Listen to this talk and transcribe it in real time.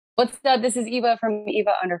What's up? This is Eva from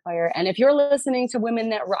Eva Underfire. And if you're listening to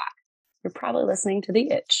Women That Rock, you're probably listening to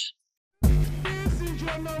The Itch. This is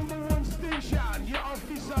your number one station, your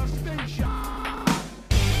official station.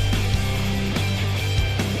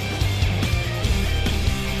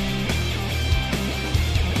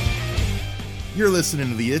 You're listening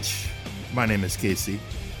to The Itch. My name is Casey.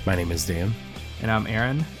 My name is Dan. And I'm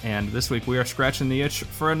Aaron, and this week we are scratching the itch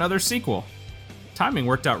for another sequel. Timing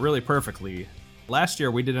worked out really perfectly. Last year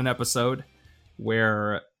we did an episode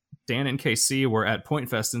where Dan and KC were at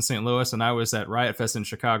Pointfest in St. Louis, and I was at Riot Fest in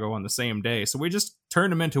Chicago on the same day. So we just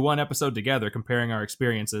turned them into one episode together, comparing our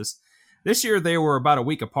experiences. This year they were about a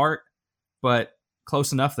week apart, but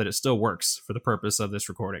close enough that it still works for the purpose of this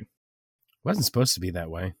recording. It wasn't supposed to be that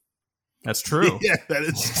way. That's true. Yeah, that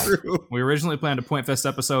is true. We originally planned a Pointfest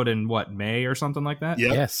episode in, May or something like that?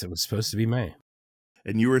 Yep. Yes, it was supposed to be May.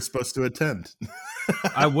 And you were supposed to attend.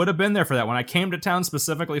 I would have been there for that one. I came to town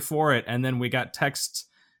specifically for it, and then we got text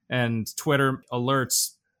and Twitter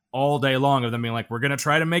alerts all day long of them being like, we're going to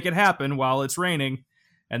try to make it happen while it's raining.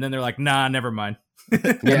 And then they're like, nah, never mind.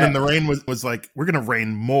 And then the rain was like, we're going to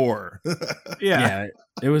rain more. Yeah,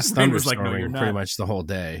 it was Rain was like, thunderstorming no, you're not. pretty much the whole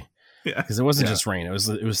day. Yeah. Because it wasn't just rain. It was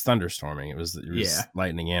thunderstorming. It was Yeah.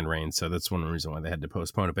 lightning and rain. So that's one reason why they had to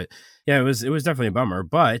postpone it. But yeah, it was definitely a bummer.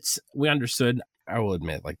 But we understood. I will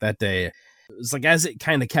admit, like that day, it was like as it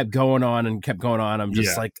kind of kept going on, I'm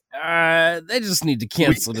just like, they just need to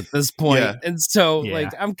cancel it at this point. Yeah. And so Yeah. like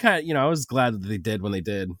I'm kind of, I was glad that they did when they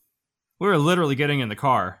did. We were literally getting in the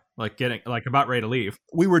car, like about ready to leave.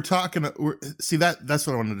 We were talking. See, that's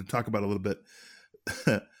what I wanted to talk about a little bit.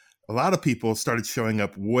 A lot of people started showing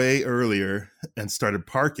up way earlier and started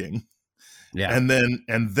parking. Yeah. And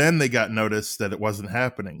then they got notice that it wasn't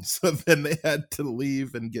happening. So then they had to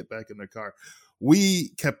leave and get back in their car. We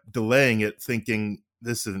kept delaying it, thinking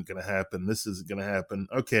this isn't going to happen. This isn't going to happen.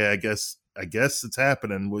 Okay, I guess it's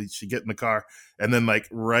happening. We should get in the car. And then, like,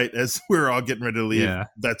 right as we were all getting ready to leave,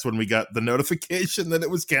 that's when we got the notification that it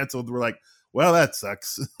was canceled. We're like, well, that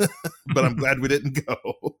sucks. But I'm glad we didn't go.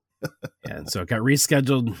 Yeah, and so it got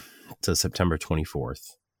rescheduled to September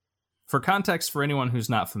 24th. For context, for anyone who's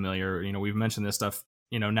not familiar, we've mentioned this stuff,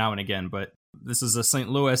 now and again, but this is a St.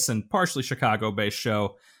 Louis and partially Chicago-based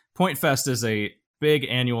show. Pointfest is a big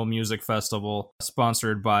annual music festival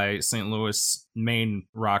sponsored by St. Louis' main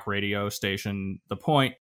rock radio station, The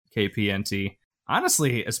Point, KPNT.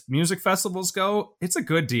 Honestly, as music festivals go, it's a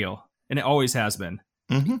good deal, and it always has been.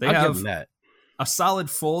 Mm-hmm. They I'll give have them that. a solid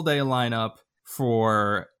full-day lineup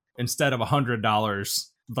for, instead of $100,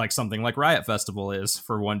 like something like Riot Festival is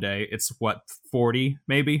for one day, it's 40,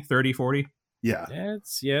 maybe 30, 40. Yeah.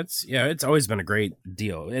 It's always been a great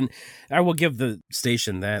deal. And I will give the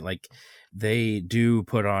station that, like, they do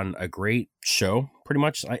put on a great show, pretty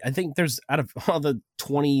much. I think there's, out of all the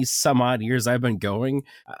 20 some odd years I've been going,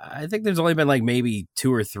 I think there's only been like maybe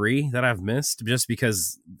 2 or 3 that I've missed, just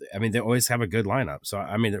because, I mean, they always have a good lineup. So,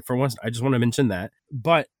 I mean, for once, I just want to mention that.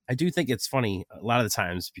 But I do think it's funny a lot of the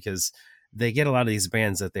times because they get a lot of these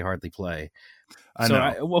bands that they hardly play.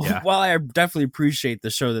 While I definitely appreciate the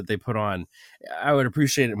show that they put on, I would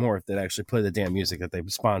appreciate it more if they'd actually play the damn music that they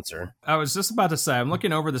sponsor. I was just about to say, I'm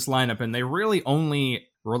looking over this lineup, and they really only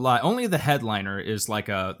the headliner is like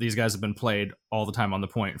these guys have been played all the time on the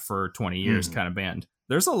Point for 20 years kind of band.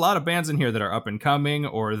 There's a lot of bands in here that are up and coming,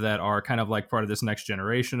 or that are kind of like part of this next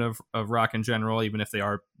generation of rock in general, even if they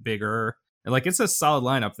are bigger. Like, it's a solid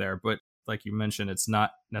lineup there, but like you mentioned, it's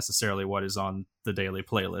not necessarily what is on the daily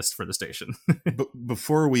playlist for the station. But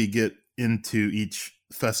before we get into each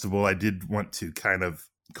festival, I did want to kind of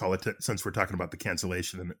call it, since we're talking about the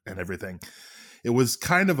cancellation and everything, it was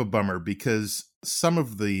kind of a bummer because some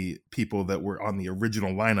of the people that were on the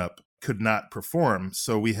original lineup could not perform.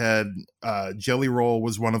 So we had Jelly Roll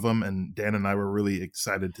was one of them, and Dan and I were really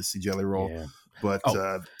excited to see Jelly Roll. Yeah. But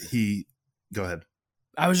go ahead.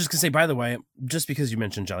 I was just gonna say, by the way, just because you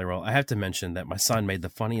mentioned Jelly Roll, I have to mention that my son made the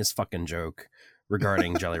funniest fucking joke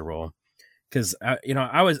regarding Jelly Roll, because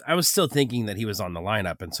I was still thinking that he was on the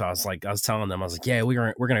lineup, and so I was telling them, I was like, yeah,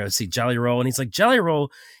 we're gonna go see Jelly Roll, and he's like, Jelly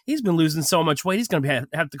Roll, he's been losing so much weight, he's gonna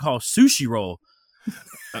have to call Sushi Roll.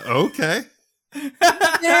 Okay.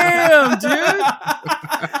 Damn, dude.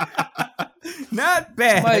 Not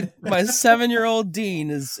bad. My 7-year-old Dean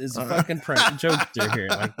is a fucking jokester here.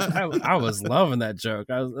 Like, I was loving that joke.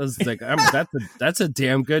 I was like, that's a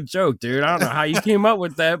damn good joke, dude. I don't know how you came up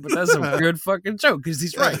with that, but that's a good fucking joke, because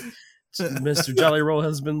he's right. Mr. Jelly Roll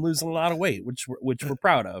has been losing a lot of weight, which we're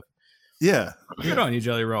proud of. Yeah, good on you,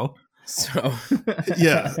 Jelly Roll. So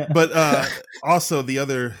yeah, but also the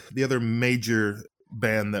other major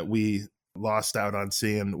band that we lost out on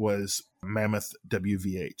seeing was Mammoth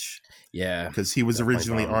WVH. Yeah. Because he was Definitely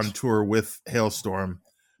originally bummed. on tour with Hailstorm,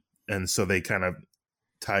 and so they kind of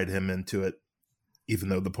tied him into it, even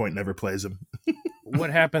though the Point never plays him. What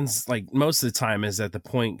happens like most of the time is that the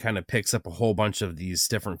Point kind of picks up a whole bunch of these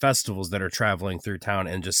different festivals that are traveling through town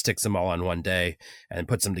and just sticks them all on one day and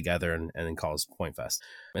puts them together and then calls Pointfest.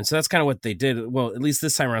 And so that's kind of what they did. Well, at least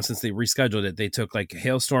this time around, since they rescheduled it, they took like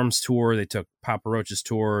Hailstorm's tour, they took Papa Roach's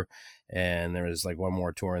tour, and there was like one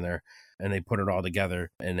more tour in there, and they put it all together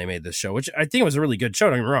and they made this show, which I think was a really good show.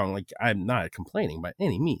 Don't get me wrong. Like, I'm not complaining by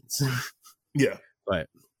any means. Yeah. But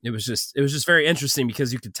it was just very interesting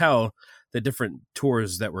because you could tell the different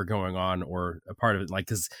tours that were going on or a part of it, like,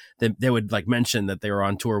 because they would like mention that they were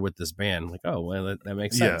on tour with this band. Like, oh, well, that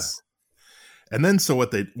makes sense. Yeah. And then so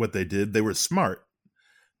what they did, they were smart.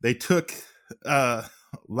 They took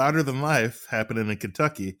Louder Than Life happening in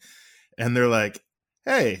Kentucky, and they're like,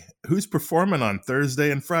 hey, who's performing on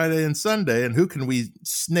Thursday and Friday and Sunday, and who can we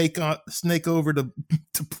snake over to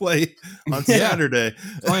play on Saturday?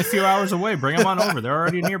 It's only a few hours away. Bring them on over. They're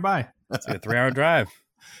already nearby. It's like a 3-hour drive.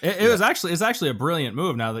 It's actually a brilliant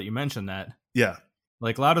move now that you mention that. Yeah.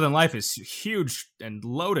 Like, Louder Than Life is huge and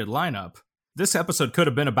loaded lineup. This episode could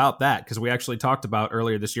have been about that because we actually talked about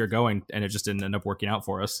earlier this year going, and it just didn't end up working out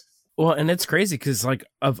for us. Well, and it's crazy because like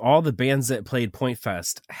of all the bands that played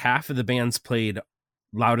Pointfest, half of the bands played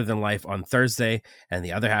Louder Than Life on Thursday, and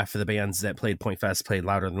the other half of the bands that played Pointfest played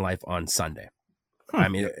Louder Than Life on Sunday. I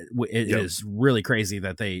mean, it is really crazy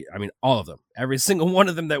that all of them, every single one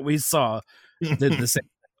of them that we saw did the same.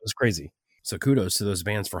 It was crazy. So kudos to those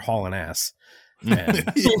bands for hauling ass.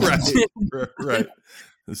 And, right.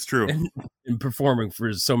 It's true. And performing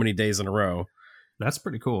for so many days in a row. That's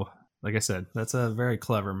pretty cool. Like I said, that's a very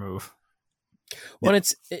clever move. Well,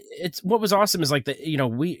 it's what was awesome is like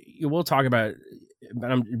we'll talk about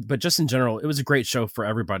it, but just in general, it was a great show for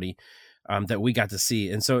everybody that we got to see.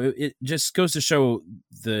 And so it just goes to show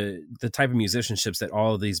the type of musicianships that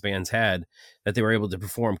all of these bands had, that they were able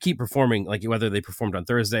to keep performing, like whether they performed on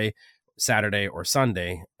Thursday, Saturday, or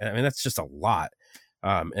Sunday. I mean, that's just a lot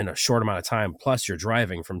in a short amount of time. Plus you're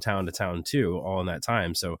driving from town to town too, all in that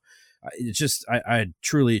time. So it's just, I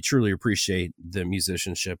truly, truly appreciate the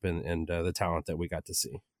musicianship and the talent that we got to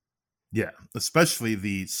see. Yeah, especially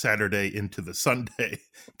the Saturday into the Sunday,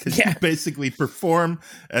 because you basically perform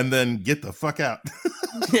and then get the fuck out.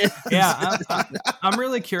 Yeah, I'm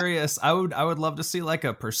really curious. I would love to see like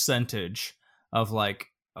a percentage of like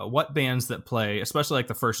what bands that play, especially like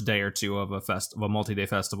the first day or two of a multi-day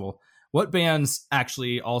festival. What bands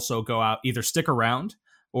actually also go out, either stick around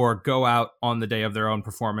or go out on the day of their own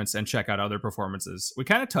performance and check out other performances. We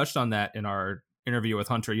kind of touched on that in our interview with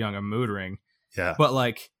Hunter Young of Mood Ring. Yeah, but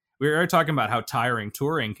like, we were talking about how tiring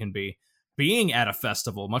touring can be. Being at a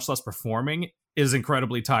festival, much less performing, is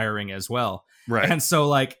incredibly tiring as well. Right. And so,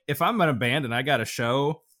 like, if I'm in a band and I got a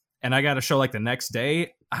show like the next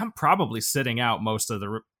day, I'm probably sitting out most of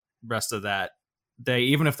the rest of that day,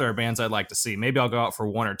 even if there are bands I'd like to see. Maybe I'll go out for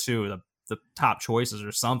one or two, the top choices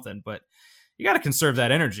or something. But you got to conserve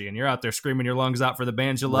that energy, and you're out there screaming your lungs out for the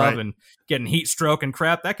bands you love and getting heat stroke and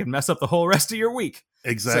crap. That can mess up the whole rest of your week.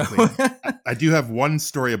 Exactly. So I do have one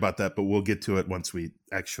story about that, but we'll get to it once we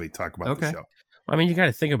actually talk about the show. I mean, you got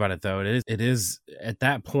to think about it, though. It is at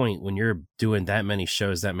that point when you're doing that many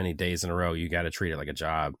shows, that many days in a row, you got to treat it like a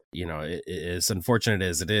job. You know, as unfortunate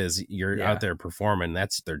as it is, you're out there performing.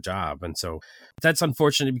 That's their job. And so that's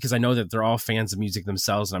unfortunate because I know that they're all fans of music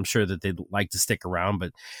themselves, and I'm sure that they'd like to stick around.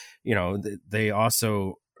 But, you know, they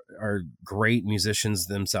also are great musicians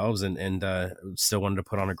themselves and still wanted to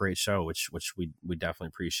put on a great show, which we definitely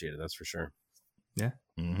appreciated. That's for sure. Yeah.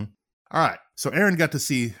 Mm-hmm. All right. So Aaron got to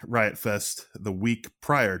see Riot Fest the week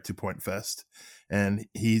prior to Pointfest, and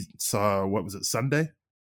he saw, what was it, Sunday?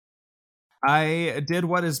 I did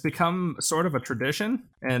what has become sort of a tradition,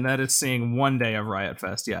 and that is seeing one day of Riot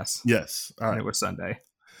Fest. Yes. Yes. All right. And it was Sunday.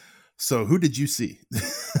 So who did you see?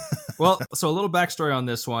 Well, so a little backstory on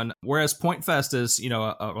this one. Whereas Pointfest is, you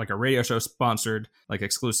know, like a radio show sponsored, like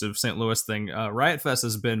exclusive St. Louis thing, Riot Fest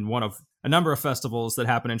has been one of a number of festivals that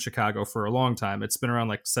happen in Chicago for a long time. It's been around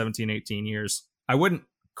like 17, 18 years. I wouldn't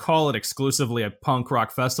call it exclusively a punk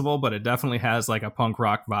rock festival, but it definitely has like a punk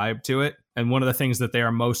rock vibe to it. And one of the things that they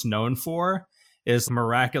are most known for is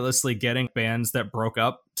miraculously getting bands that broke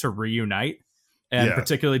up to reunite, and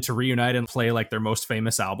particularly to reunite and play like their most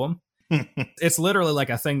famous album. It's literally like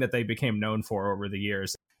a thing that they became known for over the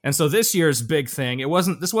years. And so this year's big thing,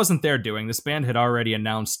 this wasn't their doing. This band had already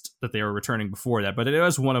announced that they were returning before that, but it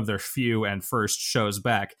was one of their few and first shows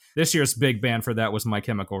back. This year's big band for that was My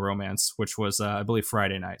Chemical Romance, which was, I believe,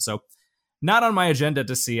 Friday night. So Not on my agenda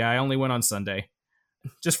to see. I only went on Sunday.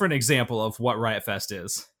 Just for an example of what Riot Fest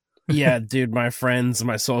is. Yeah, dude, my friends,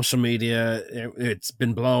 my social media, it's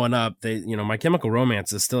been blowing up. My Chemical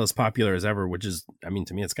Romance is still as popular as ever, which is, I mean,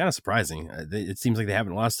 to me, it's kind of surprising. It seems like they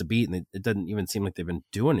haven't lost a beat, and it doesn't even seem like they've been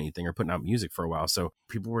doing anything or putting out music for a while. So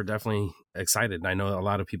people were definitely excited. And I know a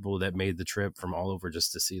lot of people that made the trip from all over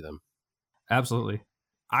just to see them. Absolutely.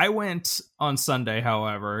 I went on Sunday,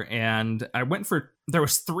 however, and there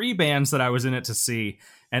was 3 bands that I was in it to see,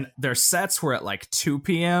 and their sets were at like 2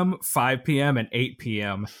 p.m., 5 p.m., and 8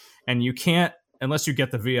 p.m., and you can't, unless you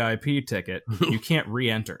get the VIP ticket, you can't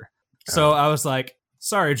re-enter. So I was like,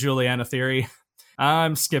 sorry, Juliana Theory,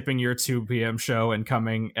 I'm skipping your 2 p.m. show and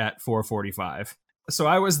coming at 4:45. So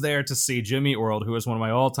I was there to see Jimmy Eat World, who is one of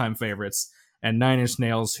my all-time favorites, and Nine Inch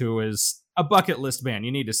Nails, who is a bucket list band.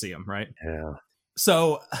 You need to see them, right? Yeah.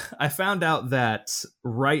 So I found out that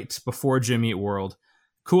right before Jimmy Eat World,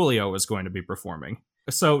 Coolio was going to be performing.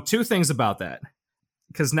 So 2 things about that,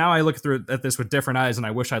 because now I look at this with different eyes, and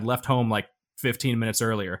I wish I'd left home like 15 minutes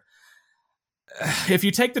earlier. If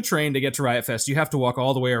you take the train to get to Riot Fest, you have to walk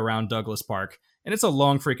all the way around Douglas Park, and it's a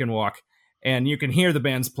long freaking walk, and you can hear the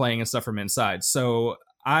bands playing and stuff from inside. So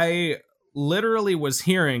I literally was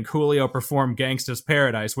hearing Coolio perform Gangsta's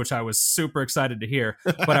Paradise, which I was super excited to hear,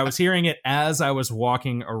 but I was hearing it as I was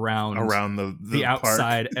walking around the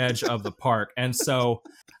outside edge of the park. And so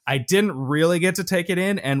I didn't really get to take it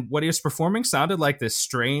in. And what he was performing sounded like this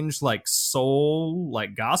strange, like soul,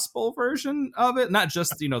 like gospel version of it. Not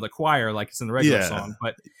just, the choir, like it's in the regular song,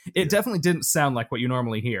 but it definitely didn't sound like what you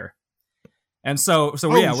normally hear. And so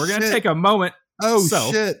we're going to take a moment.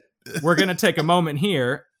 Shit. We're going to take a moment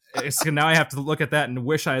here. So now I have to look at that and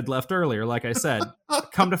wish I had left earlier. Like I said,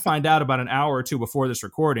 come to find out about an hour or 2 before this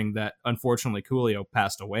recording that unfortunately Coolio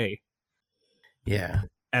passed away. Yeah.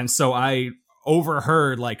 And so I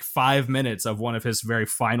overheard like 5 minutes of one of his very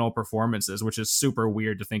final performances, which is super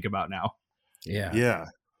weird to think about now. Yeah. Yeah.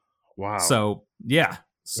 Wow. So, yeah.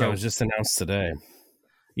 So it was just announced today.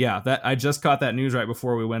 Yeah, that I just caught that news right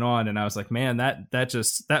before we went on, and I was like, man,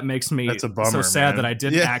 that makes me That's a bummer, so sad man. that I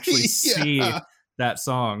didn't actually see that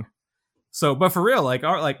song. So, but for real, like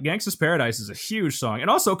Gangsta's Paradise is a huge song, and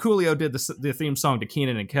also Coolio did the theme song to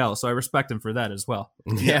Keenan and Kel, so I respect him for that as well.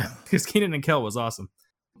 Yeah, because Keenan and Kel was awesome.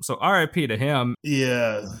 So R.I.P. to him.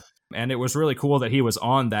 Yeah, and it was really cool that he was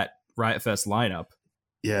on that Riot Fest lineup.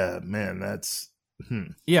 Yeah, man, that's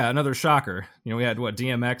yeah, another shocker. We had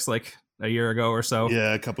DMX like a year ago or so.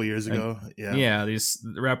 Yeah, a couple years ago. Yeah, these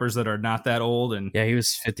rappers that are not that old, and yeah, he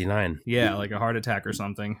was 59. Yeah, like a heart attack or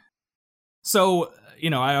something. So,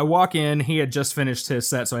 I walk in, he had just finished his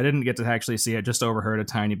set, so I didn't get to actually see it, just overheard a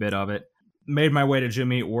tiny bit of it. Made my way to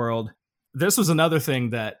Jimmy Eat World. This was another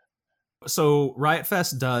thing so Riot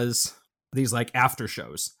Fest does these like after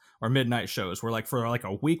shows or midnight shows where like for like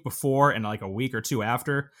a week before and like a week or 2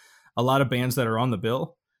 after, a lot of bands that are on the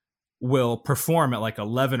bill will perform at like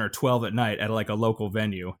 11 or 12 at night at like a local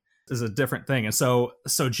venue. This is a different thing. And so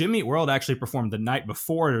Jimmy Eat World actually performed the night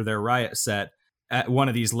before their Riot set at one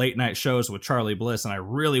of these late night shows with Charlie Bliss, and I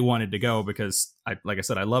really wanted to go because like I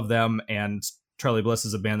said, I love them, and Charlie Bliss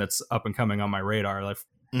is a band that's up and coming on my radar. I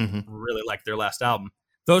really like their last album.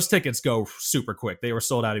 Those tickets go super quick. They were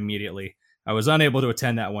sold out immediately. I was unable to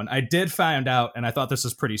attend that one. I did find out, and I thought this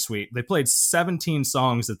was pretty sweet. They played 17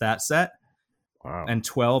 songs at that set. Wow. And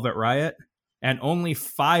 12 at Riot, and only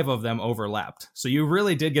 5 of them overlapped. So you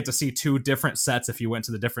really did get to see 2 different sets if you went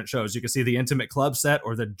to the different shows. You could see the Intimate Club set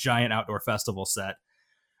or the Giant Outdoor Festival set,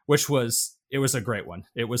 which was a great one.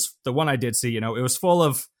 It was the one I did see, it was full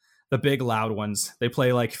of the big loud ones. They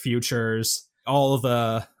play like Futures, all of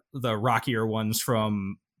the rockier ones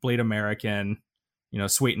from Bleed American,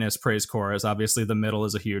 Sweetness, Praise Chorus. Obviously the middle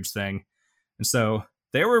is a huge thing. And so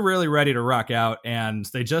they were really ready to rock out, and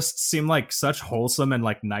they just seemed like such wholesome and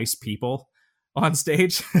like nice people on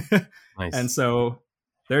stage. Nice. And so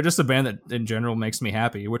they're just a band that in general makes me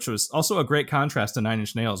happy, which was also a great contrast to Nine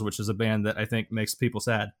Inch Nails, which is a band that I think makes people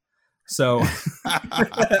sad. So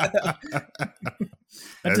that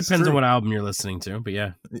depends on what album you're listening to, but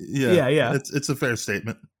yeah. It's a fair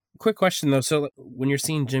statement. Quick question though. So when you're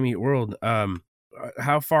seeing Jimmy Eat World,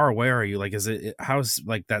 how far away are you? Like, how's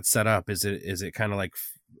like that set up? Is it kind of like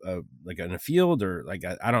in a field, or like,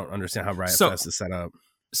 I don't understand how Riot Fest is set up.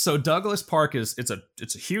 So Douglas Park it's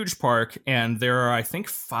a huge park, and there are, I think,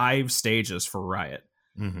 5 stages for Riot.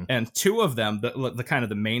 And 2 of them, the kind of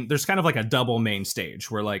the main, there's kind of like a double main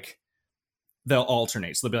stage where like they'll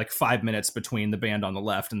alternate. So there'll be like 5 minutes between the band on the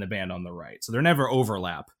left and the band on the right. So they're never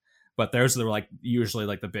overlap, but they're like usually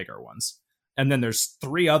like the bigger ones. And then there's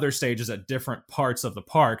 3 other stages at different parts of the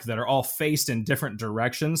park that are all faced in different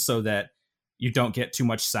directions so that you don't get too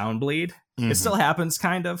much sound bleed. It still happens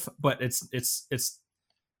kind of, but it's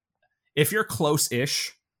if you're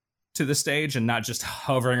close-ish to the stage and not just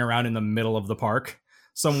hovering around in the middle of the park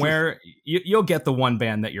somewhere, you'll get the one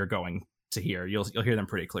band that you're going to hear. You'll hear them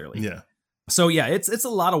pretty clearly. Yeah. So yeah, it's a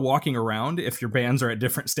lot of walking around if your bands are at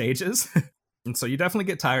different stages. And so you definitely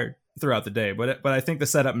get tired throughout the day, but I think the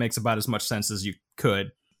setup makes about as much sense as you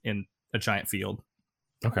could in a giant field.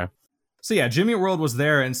 Okay. So yeah, Jimmy World was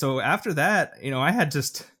there. And so after that, I had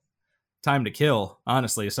just time to kill,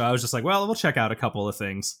 honestly. So I was just like, well, we'll check out a couple of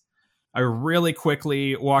things. I really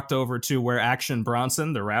quickly walked over to where Action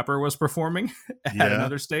Bronson, the rapper, was performing at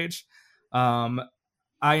another stage.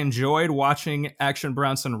 I enjoyed watching Action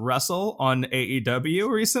Bronson wrestle on AEW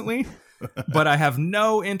recently, but I have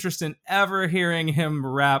no interest in ever hearing him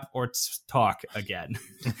rap or talk again.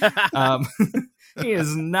 He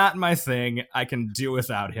is not my thing. I can do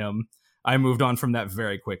without him. I moved on from that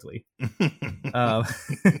very quickly.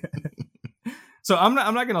 So I'm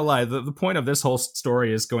not going to lie. The point of this whole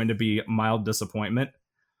story is going to be mild disappointment.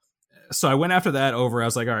 So I went after that over. I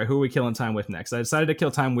was like, all right, who are we killing time with next? I decided to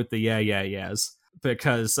kill time with the Yeah Yeah Yeahs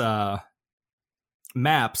because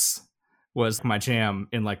Maps was my jam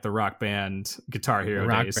in like the Rock Band Guitar Hero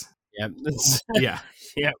days. Yep. Yeah.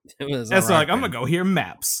 Yep. It was and so like, I'm going to go hear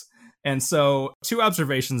Maps. And so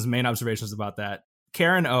main observations about that.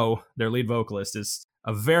 Karen O, their lead vocalist, is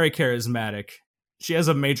a very charismatic. She has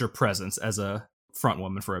a major presence as a front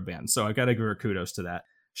woman for a band. So I got to give her kudos to that.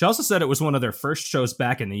 She also said it was one of their first shows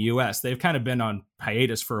back in the US. They've kind of been on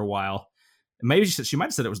hiatus for a while. Maybe she might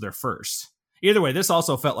have said it was their first. Either way, this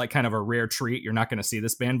also felt like kind of a rare treat. You're not going to see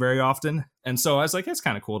this band very often. And so I was like, it's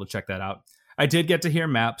kind of cool to check that out. I did get to hear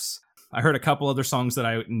Maps. I heard a couple other songs that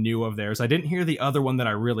I knew of theirs. I didn't hear the other one that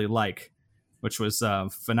I really like, which was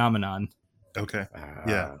Phenomenon. Okay.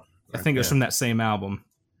 Yeah. I think it was from that same album.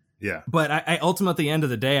 Yeah. But I ultimately, at the end of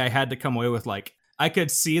the day, I had to come away with like, I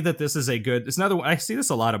could see that this is it's another one. I see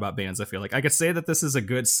this a lot about bands. I feel like I could say that this is a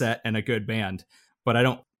good set and a good band, but I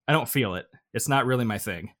don't feel it. It's not really my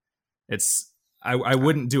thing. I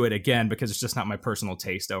wouldn't do it again because it's just not my personal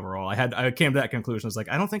taste overall. I came to that conclusion. I was like,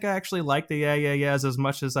 I don't think I actually like the Yeah Yeah Yeahs as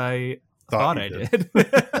much as I thought I did.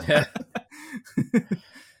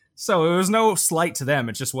 So it was no slight to them.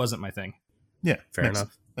 It just wasn't my thing. Yeah. Fair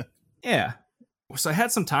enough. Yeah. So I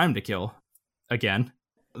had some time to kill again.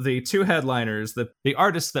 The two headliners, the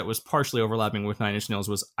artist that was partially overlapping with Nine Inch Nails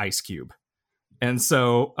was Ice Cube. And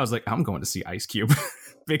so I was like, I'm going to see Ice Cube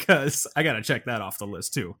because I got to check that off the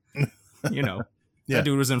list too. That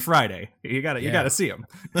dude was in Friday. You got to see him.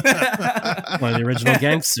 One of the original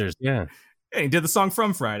gangsters. Yeah. He did the song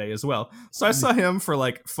from Friday as well. So I saw him for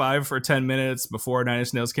like 5 or 10 minutes before Nine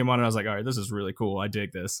Inch Nails came on. And I was like, all right, this is really cool. I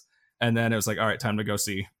dig this. And then it was like, all right, time to go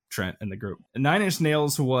see Trent and the group. Nine Inch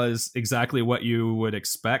Nails was exactly what you would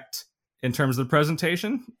expect in terms of the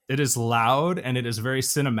presentation. It is loud and it is very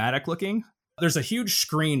cinematic looking. There's a huge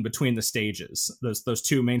screen between the stages, those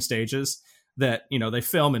two main stages that, they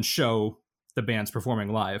film and show the bands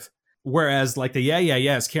performing live. Whereas like the Yeah Yeah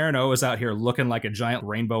Yeahs, Karen O is out here looking like a giant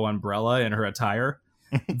rainbow umbrella in her attire.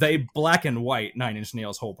 They black and white Nine Inch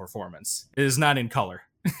Nails' whole performance. It is not in color,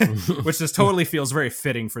 which just totally feels very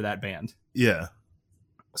fitting for that band. Yeah.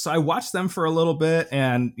 So I watched them for a little bit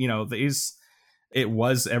and, it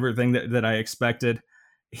was everything that I expected.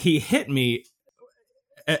 He hit me.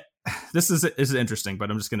 This is interesting,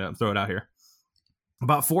 but I'm just going to throw it out here.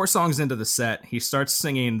 About 4 songs into the set, he starts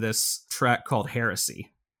singing this track called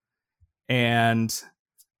Heresy. And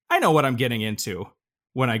I know what I'm getting into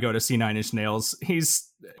when I go to see Nine Inch Nails. He's,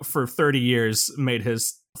 for 30 years, made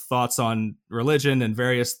his thoughts on religion and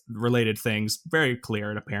various related things very clear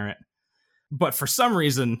and apparent. But for some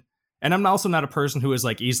reason, and I'm also not a person who is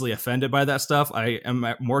like easily offended by that stuff. I am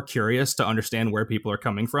more curious to understand where people are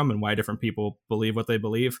coming from and why different people believe what they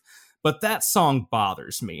believe. But that song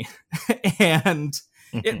bothers me. And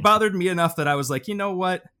it bothered me enough that I was like, you know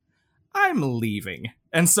what? I'm leaving.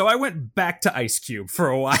 And so I went back to Ice Cube for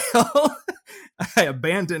a while. I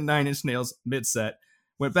abandoned Nine Inch Nails mid-set,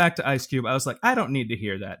 went back to Ice Cube. I was like, I don't need to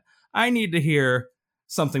hear that. I need to hear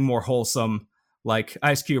something more wholesome, like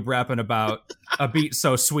Ice Cube rapping about a beat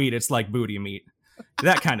so sweet it's like booty meat.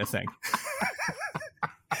 That kind of thing.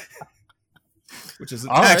 Which is an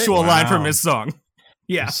actual line from his song.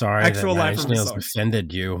 Yeah. I'm sorry, actual that line Nine Inch from his Nails song.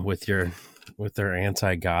 offended you with their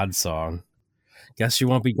anti-God song. Guess you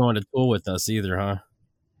won't be going to Tool with us either, huh?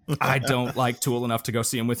 I don't like Tool enough to go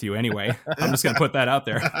see him with you anyway. I'm just going to put that out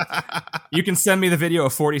there. You can send me the video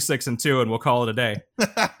of 46 and 2 and we'll call it a day.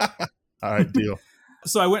 All right, deal.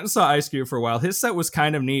 So I went and saw Ice Cube for a while. His set was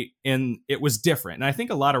kind of neat and it was different. And I think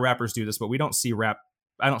a lot of rappers do this, but we don't see rap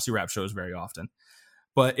I don't see rap shows very often.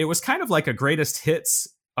 But it was kind of like a greatest hits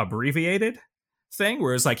abbreviated thing,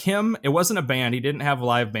 where it's like him. It wasn't a band. He didn't have a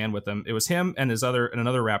live band with him. It was him and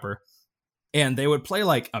another rapper, and they would play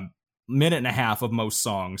like a minute and a half of most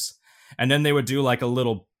songs, and then they would do like a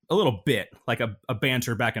little bit, like a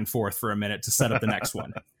banter back and forth for a minute to set up the next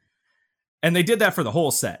one. And they did that for the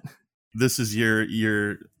whole set. This is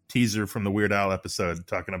your teaser from the Weird Al episode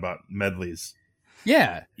talking about medleys.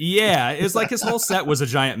 Yeah. It was like his whole set was a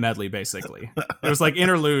giant medley, basically. It was like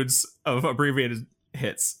interludes of abbreviated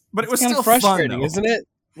hits, but it was still frustrating, fun, though. Isn't it?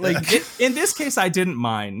 Like in this case, I didn't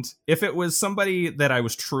mind. If it was somebody that I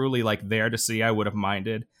was truly like there to see, I would have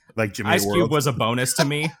minded. Like Jimmy Ice Eat Cube World. was a bonus to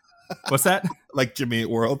me. What's that? Like Jimmy Eat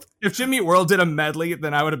World. If Jimmy Eat World did a medley,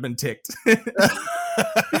 then I would have been ticked.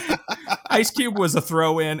 Ice Cube was a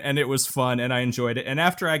throw in, and it was fun, and I enjoyed it. And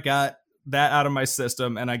after I got that out of my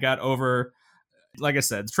system, and I got over, like I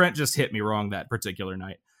said, Trent just hit me wrong that particular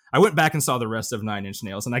night. I went back and saw the rest of Nine Inch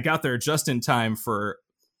Nails, and I got there just in time for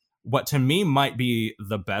what to me might be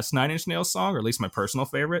the best Nine Inch Nails song, or at least my personal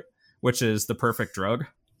favorite, which is The Perfect Drug,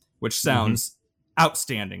 which sounds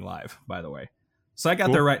outstanding live, by the way. So I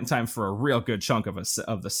got there right in time for a real good chunk of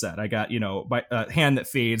the set. I got, by Hand That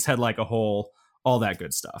Feeds, Head Like a Hole, all that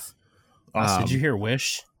good stuff. Did you hear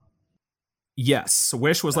Wish? Yes.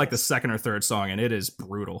 Wish was like the second or third song, and it is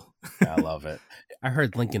brutal. I love it. I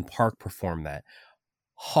heard Linkin Park perform that.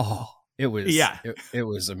 Oh, it was it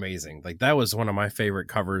was amazing. Like that was one of my favorite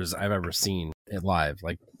covers I've ever seen it live.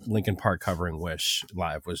 Like Linkin Park covering Wish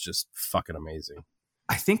live was just fucking amazing.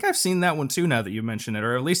 I think I've seen that one too now that you mention it,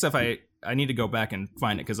 or at least if I need to go back and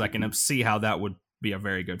find it because I can see how that would be a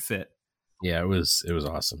very good fit. Yeah, it was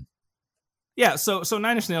awesome. Yeah, so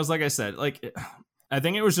Nine Inch Nails, like I said, like I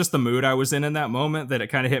think it was just the mood I was in that moment that it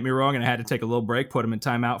kind of hit me wrong, and I had to take a little break, put them in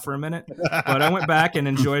timeout for a minute. But I went back and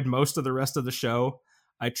enjoyed most of the rest of the show.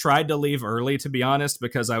 I tried to leave early, to be honest,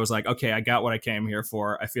 because I was like, okay, I got what I came here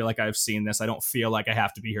for. I feel like I've seen this. I don't feel like I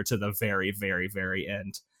have to be here to the very, very, very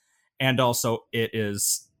end. And also, it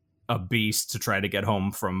is a beast to try to get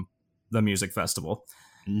home from the music festival.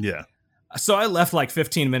 Yeah. So I left like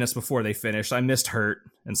 15 minutes before they finished. I missed Hurt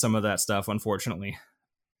and some of that stuff, unfortunately.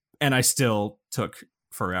 And I still took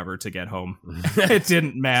forever to get home. It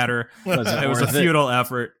didn't matter. It was a futile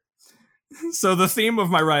effort. So the theme of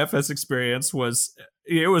my Riot Fest experience was,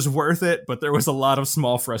 it was worth it, but there was a lot of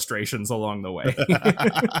small frustrations along the way.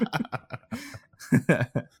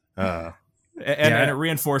 And it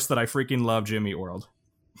reinforced that I freaking love Jimmy Eat World.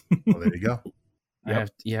 Well, there you go. Yep.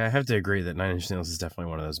 I have to agree that Nine Inch Nails is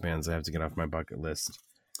definitely one of those bands I have to get off my bucket list.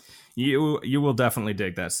 You will definitely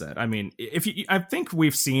dig that set. I mean, I think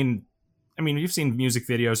you've seen music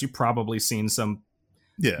videos. You've probably seen some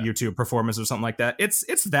YouTube performance or something like that.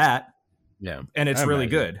 It's that. Yeah. And it's really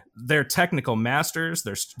good. They're technical masters.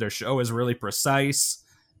 Their show is really precise.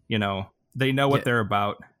 They know what they're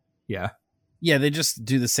about. Yeah. Yeah, they just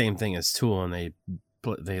do the same thing as Tool, and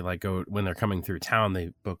they like go when they're coming through town,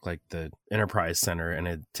 they book like the Enterprise Center,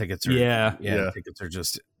 and tickets are tickets are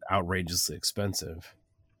just outrageously expensive.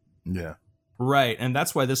 Yeah. Right, and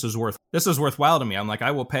that's why this is worthwhile to me. I'm like,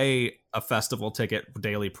 I will pay a festival ticket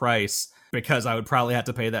daily price because I would probably have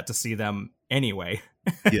to pay that to see them anyway.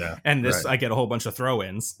 Yeah. And this I get a whole bunch of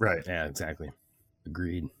throw-ins. Right. Yeah, exactly.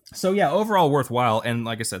 Agreed. So yeah, overall worthwhile. And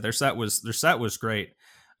like I said, their set was great.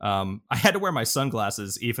 I had to wear my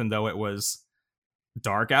sunglasses even though it was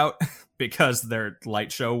dark out because their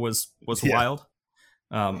light show was wild.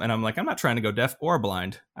 And I'm like, I'm not trying to go deaf or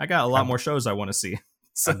blind. I got a lot more shows I want to see.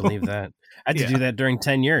 So, I believe that. I had to do that during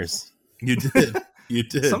 10 years. You did. You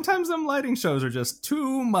did. Sometimes them lighting shows are just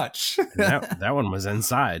too much. that one was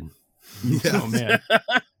inside. Yeah. Oh, man.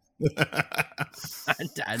 I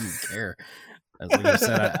didn't care. As like I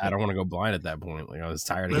said, I don't want to go blind at that point. Like I was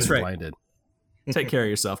tired of getting blinded. Take care of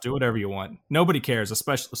yourself. Do whatever you want. Nobody cares,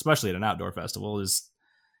 especially at an outdoor festival. It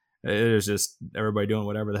is just everybody doing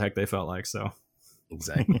whatever the heck they felt like. So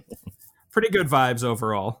exactly. Pretty good vibes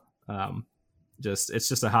overall. It's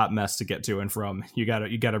just a hot mess to get to and from. You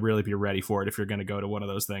gotta really be ready for it if you're gonna go to one of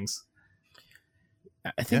those things.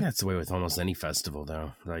 I think that's the way with almost any festival,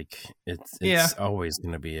 though. Like it's always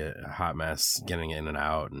going to be a hot mess getting in and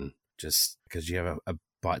out, and just because you have a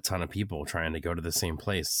butt ton of people trying to go to the same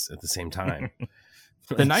place at the same time.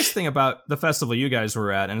 The nice thing about the festival you guys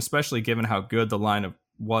were at, and especially given how good the lineup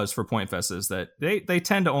was for Pointfest, is that they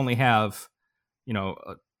tend to only have,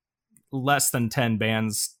 less than 10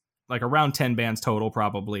 bands, like around 10 bands total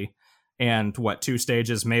probably. And 2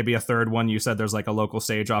 stages, maybe a third one. You said there's like a local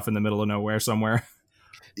stage off in the middle of nowhere somewhere.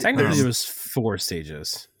 Technically, it was 4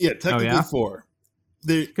 stages. Yeah, technically 4.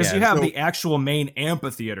 Because you have the actual main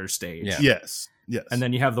amphitheater stage. Yeah. Yes. Yes. And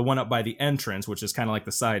then you have the one up by the entrance, which is kind of like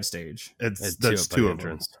the side stage. That's two of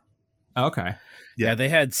them. Okay. Yeah, they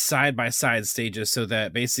had side-by-side stages so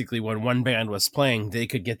that basically when one band was playing, they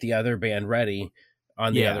could get the other band ready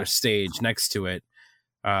on the other stage next to it.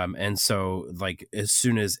 And so like as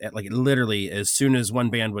soon as one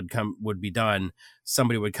band would be done,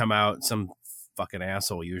 somebody would come out, some fucking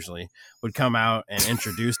asshole usually would come out and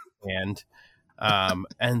introduce the band.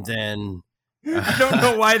 And then I don't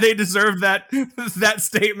know why they deserve that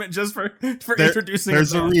statement just for introducing.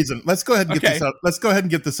 There's a reason. Let's go ahead and get this out. Let's go ahead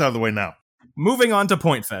and get this out of the way now. Moving on to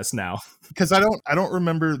Pointfest now, because I don't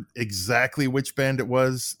remember exactly which band it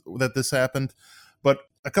was that this happened, but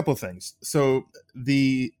a couple of things. So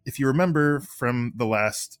if you remember from the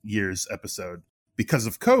last year's episode, because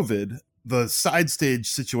of COVID, the side stage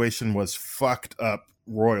situation was fucked up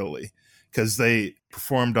royally because they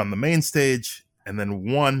performed on the main stage and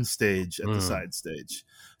then one stage at the side stage.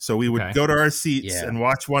 So we would go to our seats and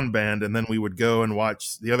watch one band, and then we would go and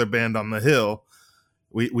watch the other band on the hill.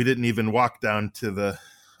 We didn't even walk down to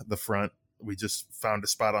the front. We just found a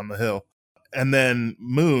spot on the hill. And then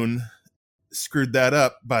Moon screwed that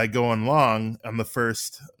up by going long on the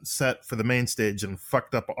first set for the main stage and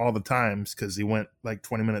fucked up all the times because he went like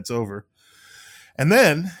 20 minutes over. And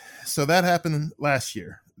then, so that happened last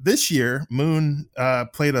year. This year, Moon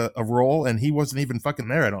played a role, and he wasn't even fucking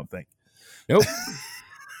there, I don't think. Nope.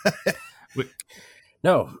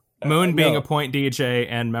 No. Moon being a point DJ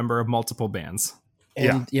and member of multiple bands.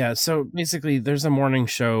 And so basically there's a morning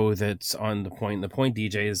show that's on the Point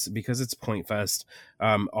DJs, because it's Pointfest.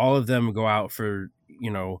 All of them go out for,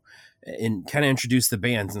 and kind of introduce the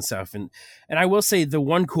bands and stuff. And I will say the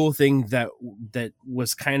one cool thing that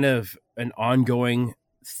was kind of an ongoing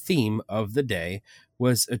theme of the day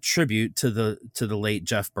was a tribute to the late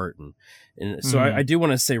Jeff Burton. And so I do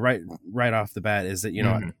want to say right off the bat is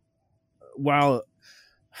that, while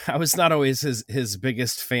I was not always his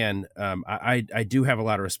biggest fan, I do have a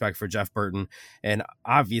lot of respect for Jeff Burton, and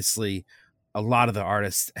obviously a lot of the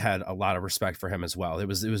artists had a lot of respect for him as well. It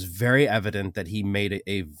was very evident that he made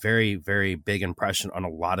a very, very big impression on a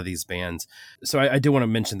lot of these bands. So I do want to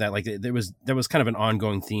mention that, like, there was kind of an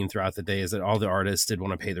ongoing theme throughout the day, is that all the artists did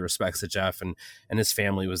want to pay the respects to Jeff, and his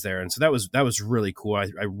family was there. And so that was really cool. I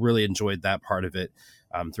really enjoyed that part of it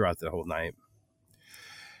throughout the whole night.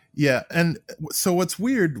 Yeah, and so what's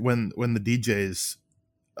weird when the DJs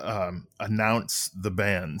announce the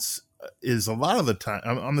bands is a lot of the time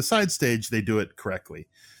on the side stage they do it correctly.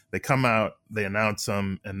 They come out, they announce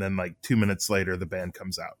them, and then like 2 minutes later the band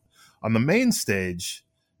comes out. On the main stage,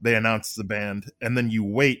 they announce the band, and then you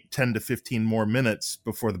wait 10 to 15 more minutes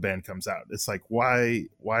before the band comes out. It's like, why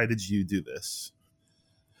did you do this?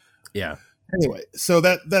 Yeah. Anyway, so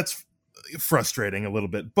that's frustrating a little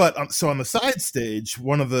bit. But so on the side stage, I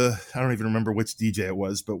don't even remember which DJ it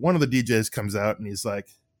was, but one of the DJs comes out and he's like,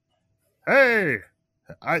 "Hey,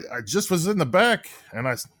 I just was in the back and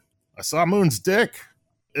I saw Moon's dick.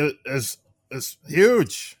 It's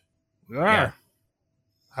huge. Yeah.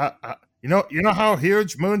 You know how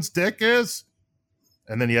huge Moon's dick is?"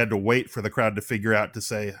 And then you had to wait for the crowd to figure out to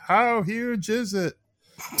say, "How huge is it?"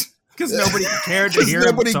 Because nobody cared to hear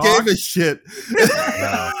him nobody talk. gave a shit.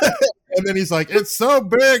 No. And then he's like, "It's so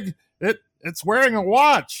big, it's wearing a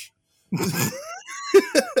watch.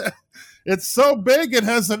 It's so big, it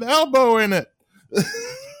has an elbow in it."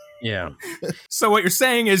 Yeah. So what you're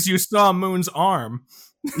saying is you saw Moon's arm.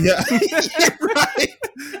 Yeah. Right.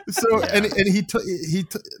 So and he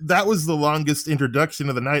that was the longest introduction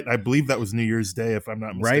of the night. I believe that was New Year's Day, if I'm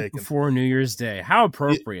not mistaken. Right before New Year's Day. How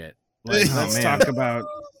appropriate. Let's talk about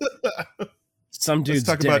some dude's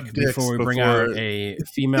dick before we bring out a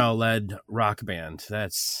female-led rock band.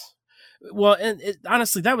 That's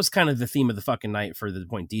honestly, that was kind of the theme of the fucking night for the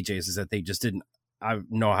Point DJs, is that they just didn't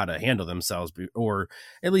know how to handle themselves, or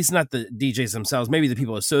at least not the DJs themselves. Maybe the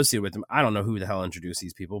people associated with them. I don't know who the hell introduced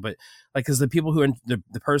these people, but like, because the people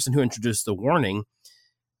the person who introduced the warning,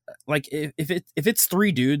 like if it's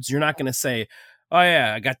three dudes, you're not going to say, "Oh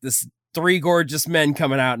yeah, I got this 3 gorgeous men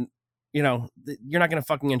coming out." And, you're not going to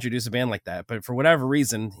fucking introduce a band like that. But for whatever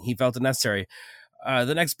reason, he felt it necessary.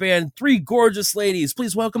 The next band, 3 gorgeous ladies,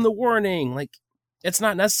 please welcome the warning. Like, it's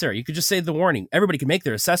not necessary. You could just say the warning. Everybody can make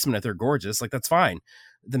their assessment if they're gorgeous. Like, that's fine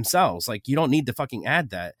themselves. Like, you don't need to fucking add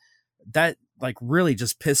that. That, like, really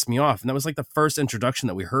just pissed me off. And that was like the first introduction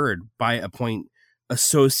that we heard by a Point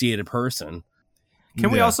associated person.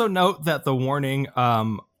 Can we also note that the warning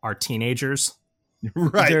are teenagers?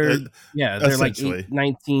 Right. They're like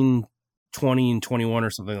 19, 20, and 21 or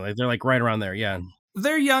something. Like, they're like right around there. Yeah.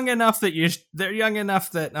 They're young enough that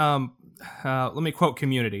let me quote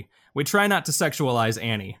Community. "We try not to sexualize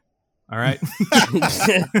Annie." All right.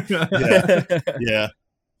 Yeah.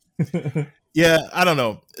 Yeah, I don't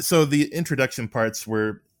know. So the introduction parts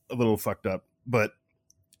were a little fucked up, but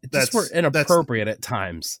Just were inappropriate at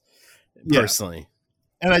times, personally.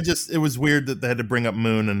 And it was weird that they had to bring up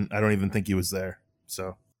Moon, and I don't even think he was there.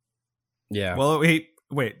 So, yeah. Well,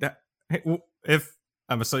 wait.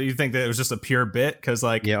 So you think that it was just a pure bit? Because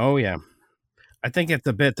like, yeah, oh yeah. I think it's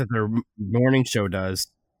a bit that their morning show does.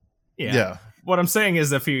 Yeah. What I'm saying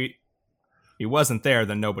is, if he wasn't there,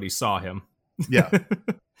 then nobody saw him. Yeah.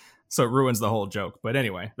 So it ruins the whole joke. But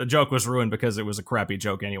anyway, the joke was ruined because it was a crappy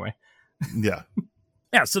joke anyway. Yeah.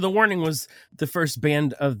 Yeah, so The Warning was the first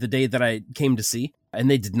band of the day that I came to see,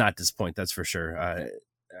 and they did not disappoint, that's for sure.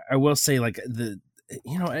 I will say, like,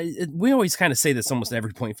 we always kind of say this almost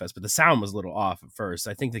every Pointfest, but the sound was a little off at first.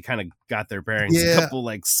 I think they kind of got their bearings a couple,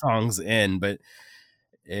 like, songs in, but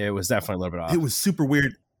it was definitely a little bit off. It was super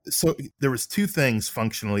weird. So there was two things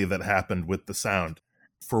functionally that happened with the sound.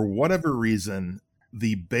 For whatever reason,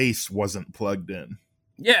 the bass wasn't plugged in.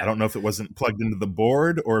 Yeah. I don't know if it wasn't plugged into the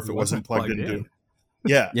board or if it wasn't plugged into...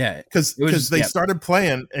 Yeah. Yeah. Because they started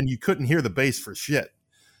playing and you couldn't hear the bass for shit.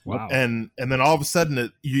 Wow. And then all of a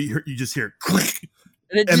sudden you just hear click.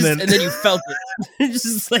 And then you felt it. It's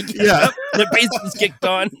just like, the bass was kicked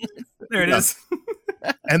on. There it is.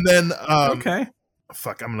 And then, okay.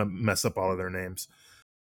 Fuck, I'm going to mess up all of their names.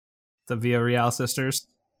 The Villarreal sisters.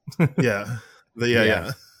 Yeah.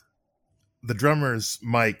 The drummer's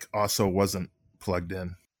mic also wasn't plugged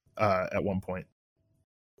in at one point.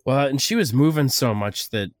 Well, and she was moving so much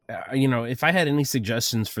that, if I had any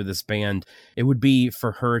suggestions for this band, it would be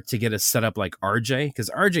for her to get a setup like RJ, because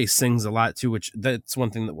RJ sings a lot too, which that's one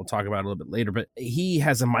thing that we'll talk about a little bit later. But he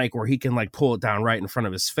has a mic where he can like pull it down right in front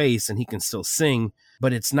of his face and he can still sing,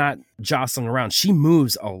 but it's not jostling around. She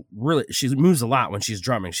moves a lot when she's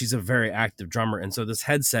drumming. She's a very active drummer. And so this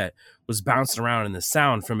headset was bouncing around and the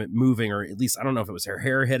sound from it moving, or at least, I don't know if it was her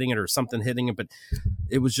hair hitting it or something hitting it, but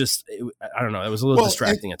it was just, I don't know. It was a little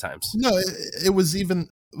distracting at times. No, it was even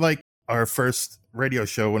like our first radio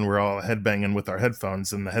show when we're all headbanging with our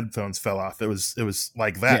headphones and the headphones fell off. It was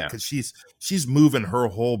like that because she's moving her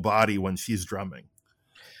whole body when she's drumming.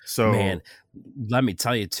 So, man, let me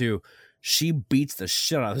tell you too, she beats the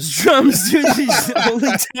shit out of those drums, dude. She's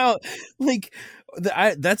holy cow. Like,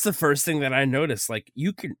 that's the first thing that I noticed. Like,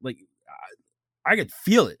 you can, like, I could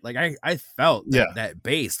feel it. Like, I felt that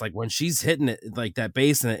bass. Like, when she's hitting it, like that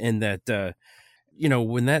bass and that,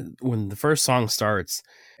 when the first song starts,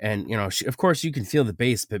 and of course you can feel the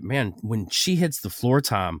bass, but man, when she hits the floor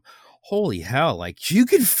tom, holy hell, like you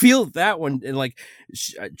could feel that one, and like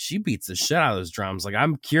she beats the shit out of those drums. Like,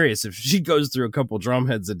 I'm curious if she goes through a couple drum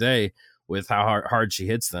heads a day with how hard she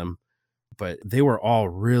hits them. But they were all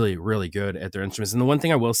really, really good at their instruments. And the one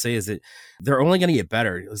thing I will say is that they're only going to get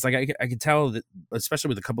better. It's like I could tell that, especially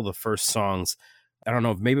with a couple of the first songs, I don't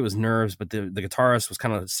know if maybe it was nerves, but the guitarist was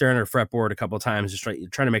kind of staring at her fretboard a couple of times, just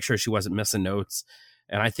trying to make sure she wasn't missing notes.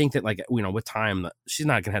 And I think that, like, with time, she's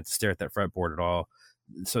not going to have to stare at that fretboard at all.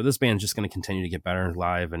 So this band's just going to continue to get better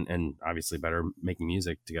live and obviously better making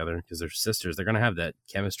music together because they're sisters. They're going to have that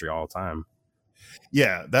chemistry all the time.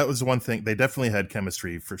 Yeah, that was one thing. They definitely had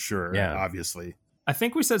chemistry for sure. Yeah, obviously. I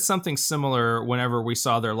think we said something similar whenever we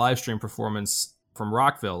saw their live stream performance from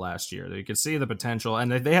Rockville last year. That you could see the potential,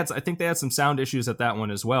 and I think they had some sound issues at that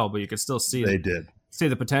one as well, but you could still see see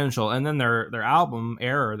the potential. And then their album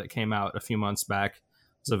Error that came out a few months back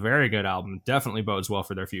was a very good album. Definitely bodes well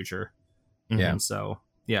for their future. Yeah. And so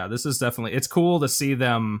this is definitely, it's cool to see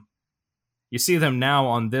them. You see them now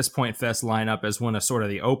on this Pointfest lineup as one of sort of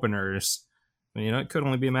the openers. It could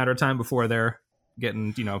only be a matter of time before they're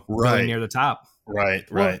getting, really near the top. Right.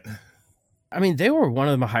 I mean, they were one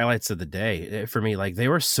of the highlights of the day for me. Like, they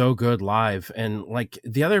were so good live, and like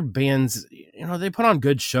the other bands, they put on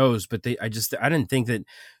good shows, but I didn't think that,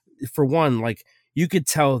 for one, like, you could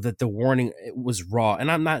tell that The Warning was raw. And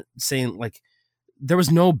I'm not saying, like, there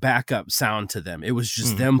was no backup sound to them. It was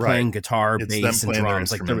just them playing guitar, bass, and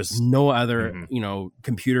drums. Like, there was no other,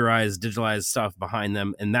 computerized, digitalized stuff behind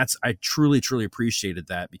them. And I truly, truly appreciaed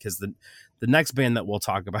that, because the next band that we'll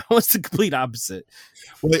talk about was the complete opposite.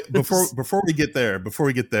 Wait, before we get there,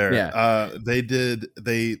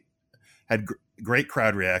 they had great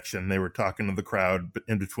crowd reaction. They were talking to the crowd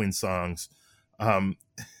in between songs.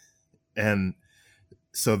 And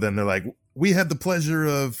so then they're like, we had the pleasure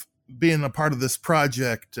of being a part of this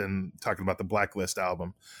project, and talking about the Blacklist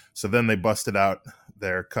album. So then they busted out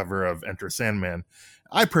their cover of Enter Sandman.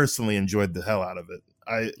 I personally enjoyed the hell out of it.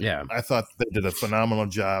 I thought they did a phenomenal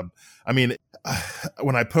job. I mean,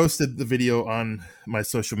 when I posted the video on my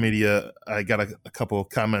social media, I got a couple of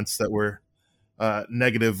comments that were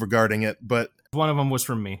negative regarding it, but One of them was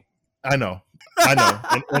from me. I know,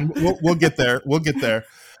 and we'll get there. We'll get there.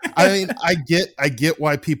 I mean, I get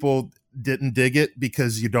why people didn't dig it,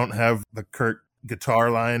 because you don't have the Kurt guitar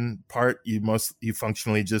line part. You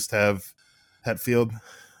functionally just have Hetfield,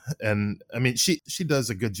 and I mean, she does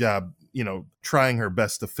a good job, trying her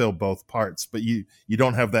best to fill both parts, but you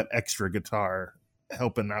don't have that extra guitar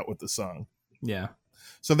helping out with the song. Yeah.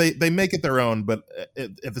 So they make it their own, but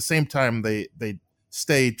at the same time, they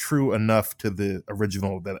stay true enough to the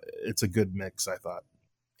original that it's a good mix, I thought.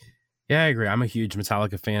 Yeah, I agree. I'm a huge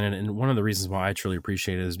Metallica fan, and one of the reasons why I truly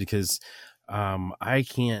appreciate it is because I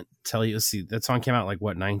can't tell you. Let's see, that song came out like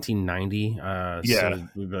what, 1990? Yeah.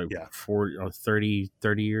 So like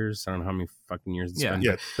 30 years. I don't know how many fucking years it's been.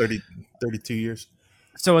 Yeah, 32 years.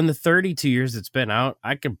 So in the 32 years it's been out,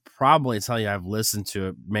 I could probably tell you I've listened to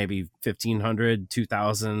it maybe 1,500,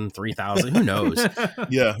 2,000, 3,000, who knows?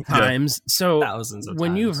 Yeah. Times. So Thousands of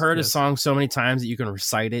when times, you've heard a yes. song so many times that you can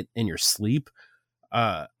recite it in your sleep,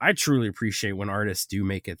 I truly appreciate when artists do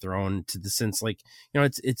make it their own, to the sense, like,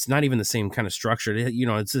 it's not even the same kind of structure.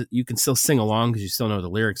 You can still sing along because you still know the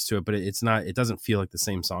lyrics to it, but it doesn't feel like the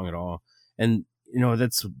same song at all. And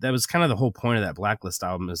that was kind of the whole point of that Blacklist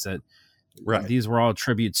album, is that Right. these were all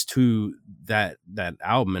tributes to that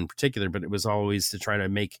album in particular, but it was always to try to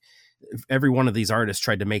make every one of these artists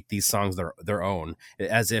tried to make these songs their own,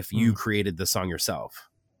 as if you created the song yourself.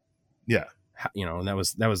 Yeah. And that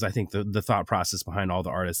was I think the thought process behind all the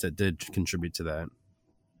artists that did contribute to that.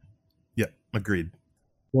 Yeah, agreed.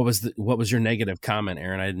 What was your negative comment,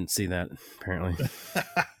 Aaron? I didn't see that, apparently.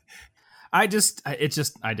 I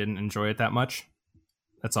didn't enjoy it that much.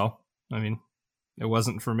 That's all. I mean, it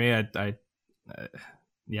wasn't for me.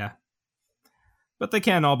 Yeah. But they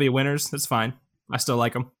can't all be winners. That's fine. I still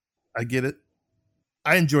like them. I get it.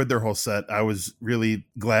 I enjoyed their whole set. I was really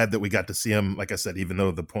glad that we got to see them, like I said, even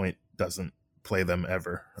though the Point doesn't play them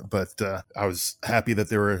ever. But I was happy that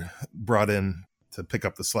they were brought in to pick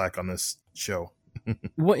up the slack on this show.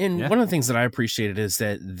 Well, and one of the things that I appreciated is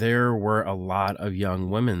that there were a lot of young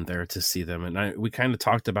women there to see them. And we kind of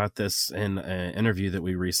talked about this in an interview that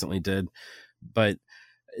we recently did, but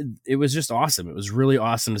it was just awesome. It was really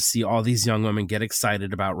awesome to see all these young women get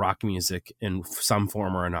excited about rock music in some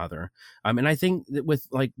form or another. And I think that with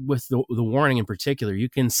the Warning in particular, you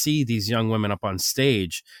can see these young women up on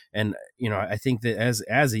stage. And, I think that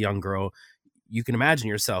as a young girl, you can imagine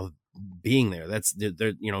yourself being there.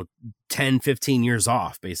 They're 10, 15 years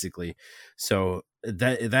off, basically. So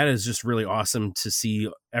that is just really awesome to see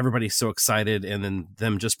everybody so excited, and then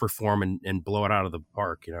them just perform and blow it out of the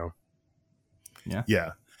park,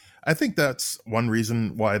 Yeah. I think that's one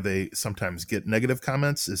reason why they sometimes get negative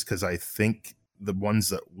comments, is because I think the ones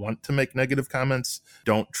that want to make negative comments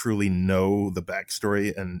don't truly know the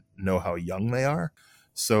backstory and know how young they are.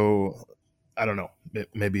 So I don't know.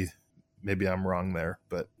 Maybe I'm wrong there,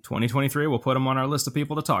 but 2023, we'll put them on our list of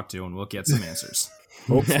people to talk to, and we'll get some answers.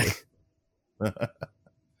 hopefully.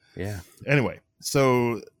 Yeah. Anyway,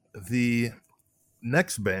 so the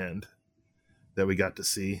next band that we got to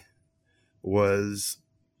see was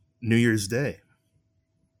New Year's Day.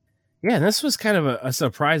 Yeah, this was kind of a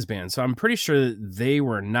surprise band. So I'm pretty sure that they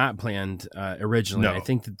were not planned originally. No. I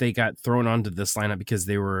think that they got thrown onto this lineup because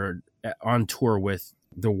they were on tour with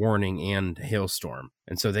The Warning and Hailstorm.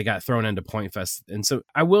 And so they got thrown into Pointfest. And so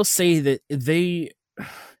I will say that they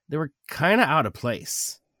were kind of out of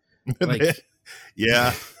place. Like,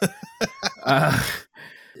 yeah. I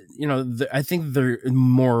think their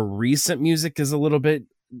more recent music is a little bit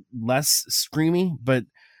less screamy, but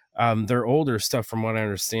their older stuff, from what I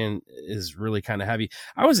understand, is really kind of heavy.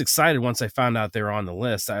 I was excited once I found out they were on the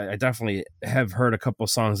list. I definitely have heard a couple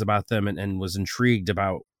songs about them and was intrigued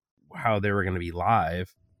about how they were going to be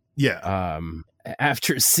live. Yeah.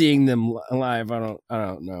 After seeing them live, I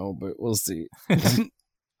don't know, but we'll see.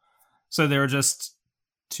 So they were just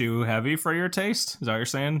too heavy for your taste? Is that what you're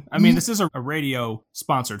saying? I mean, this is a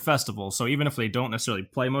radio-sponsored festival, so even if they don't necessarily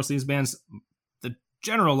play most of these bands, the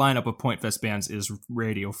general lineup of Pointfest bands is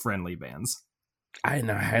radio-friendly bands. I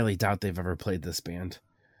highly doubt they've ever played this band.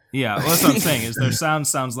 Yeah, well, that's what I'm saying, is their sound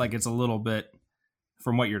sounds like it's a little bit,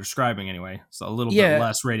 from what you're describing anyway, it's a little bit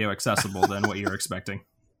less radio accessible than what you're expecting.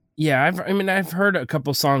 Yeah, I've heard a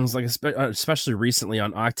couple songs, like especially recently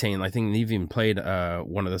on Octane. I think they've even played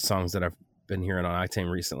one of the songs that I've been hearing on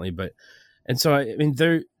Octane recently. And so I mean,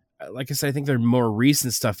 they're, like I said, I think their more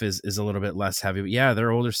recent stuff is a little bit less heavy. But yeah,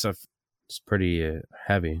 their older stuff is pretty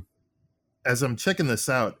heavy. As I'm checking this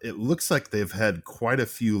out, it looks like they've had quite a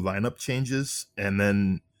few lineup changes, and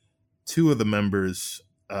then two of the members,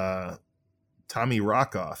 Tommy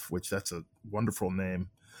Rockoff, which that's a wonderful name,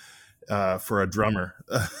 for a drummer.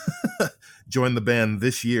 Joined the band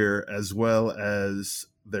this year, as well as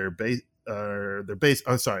their bassist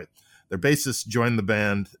joined the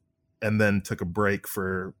band and then took a break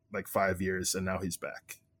for like 5 years, and now he's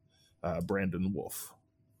back. Brandon Wolf.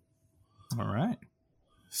 All right.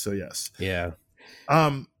 So yes. Yeah.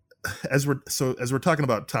 As we're talking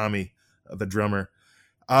about Tommy, the drummer,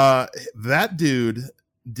 that dude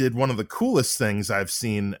did one of the coolest things I've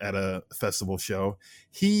seen at a festival show.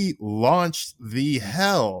 He launched the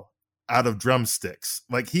hell out of drumsticks.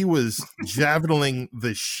 Like, he was javeling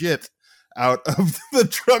the shit out of the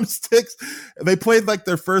drumsticks. They played like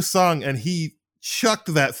their first song and he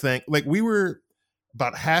chucked that thing. Like, we were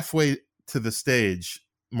about halfway to the stage,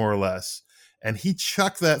 more or less, and he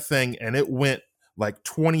chucked that thing and it went like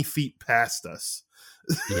 20 feet past us.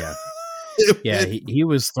 Yeah. Yeah, he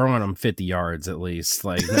was throwing them 50 yards at least,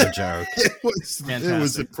 like, no joke. It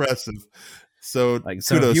was impressive. So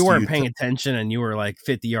if you weren't paying attention and you were like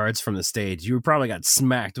 50 yards from the stage, you probably got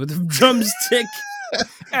smacked with a drumstick.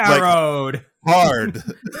 Arrowed like, hard.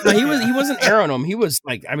 No, he wasn't arrowing them. He was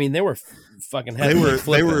like, I mean, they were fucking heavy.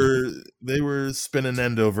 They were spinning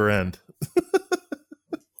end over end.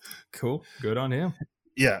 Cool. Good on him.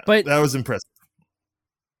 Yeah, but that was impressive.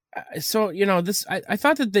 So, I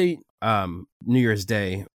thought that they New Year's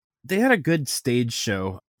Day, they had a good stage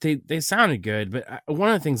show. They sounded good, but one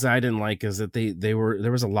of the things I didn't like is that there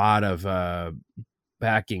was a lot of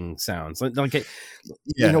backing sounds.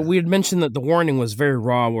 We had mentioned that the warning was very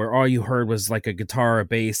raw, where all you heard was like a guitar, a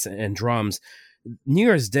bass, and drums. New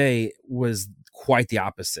Year's Day was quite the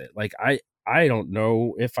opposite. Like, I don't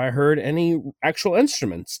know if I heard any actual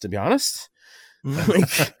instruments, to be honest.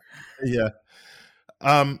 Yeah.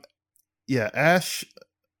 Ash,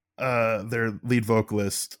 their lead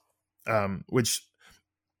vocalist, which,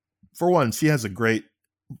 for one, she has a great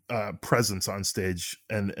presence on stage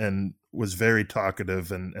and was very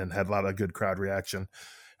talkative and had a lot of good crowd reaction.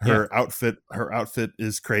 Her outfit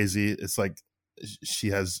is crazy. It's like she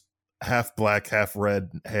has half black, half red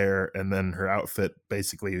hair, and then her outfit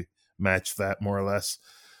basically matched that, more or less.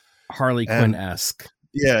 Harley Quinn-esque.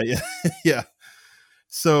 Yeah.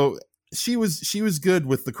 So she was good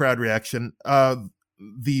with the crowd reaction.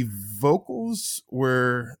 The vocals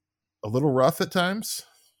were a little rough at times,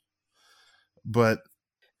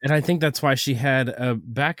 and I think that's why she had a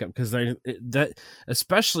backup, because that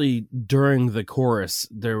especially during the chorus,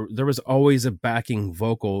 there was always a backing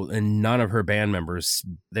vocal, and none of her band members,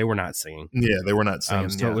 they were not singing. Yeah, they were not singing.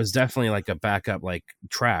 So it was definitely like a backup like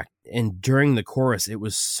track. And during the chorus, it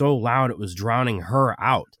was so loud, it was drowning her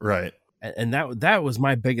out. Right. And that was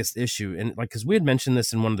my biggest issue. And like, because we had mentioned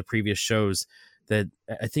this in one of the previous shows, that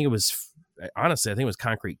I think it was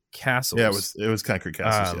Concrete Castles. Yeah, it was Concrete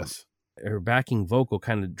Castles. Yes. Her backing vocal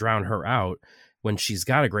kind of drowned her out when she's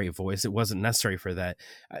got a great voice. It wasn't necessary for that.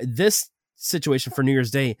 This situation for New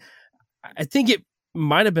Year's Day, I think it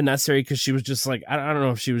might have been necessary because she was just like, I don't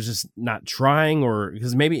know if she was just not trying, or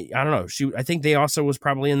because maybe, I don't know. I think they also was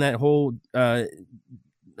probably in that whole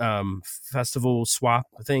festival swap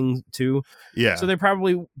thing too. Yeah. So they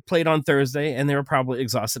probably played on Thursday and they were probably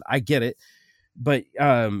exhausted. I get it. But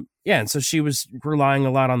and so she was relying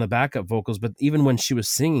a lot on the backup vocals, but even when she was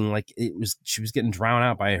singing, like, she was getting drowned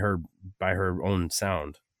out by her own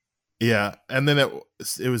sound. Yeah. And then it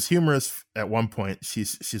was humorous at one point.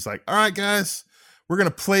 She's like, "All right, guys, we're gonna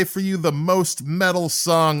play for you the most metal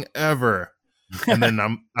song ever." And then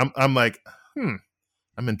I'm like,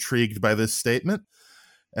 I'm intrigued by this statement.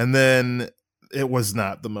 And then it was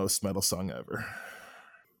not the most metal song ever.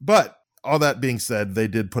 But all that being said, they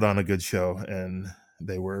did put on a good show, and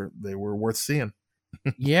they were worth seeing.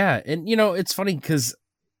 Yeah, and it's funny because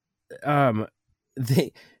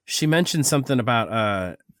she mentioned something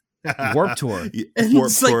about Warped Tour.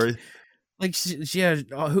 Warped Tour. Like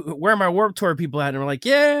where are my Warped Tour people at? And we're like,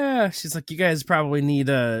 yeah. She's like, you guys probably need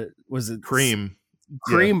was it Cream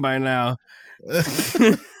by now.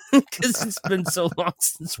 Because it's been so long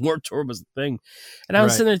since Warped Tour was a thing. And I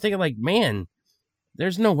was sitting there thinking, like, man,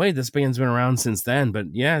 there's no way this band's been around since then. But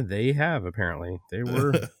yeah, they have, apparently. They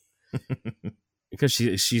were. Because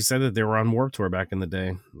she said that they were on Warped Tour back in the day.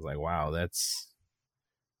 I was like, wow, that's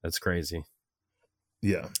crazy.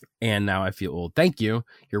 Yeah. And now I feel old. Thank you.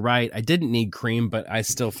 You're right. I didn't need Cream, but I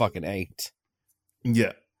still fucking ached.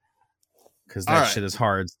 Yeah. Because that shit is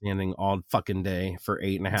hard, standing all fucking day for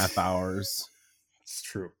 8.5 hours. It's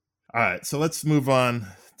true. All right, so let's move on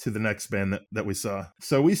to the next band that we saw.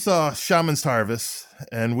 So we saw Shaman's Harvest,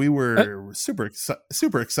 and we were super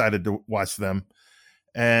excited to watch them.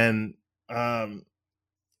 And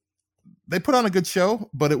they put on a good show,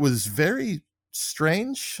 but it was very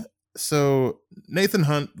strange. So Nathan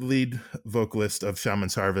Hunt, lead vocalist of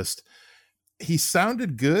Shaman's Harvest, he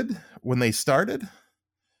sounded good when they started,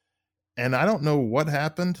 and I don't know what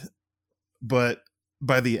happened, but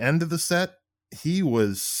by the end of the set, he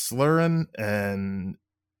was slurring and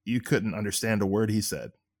you couldn't understand a word he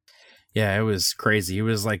said. Yeah, it was crazy. He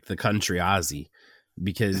was like the country Ozzy,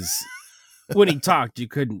 because when he talked, you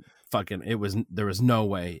couldn't there was no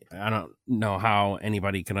way. I don't know how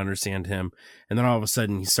anybody can understand him. And then all of a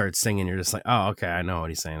sudden he starts singing. You're just like, oh, okay, I know what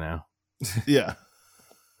he's saying now. Yeah.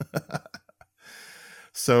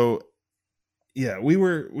 So yeah, we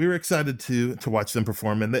were excited to watch them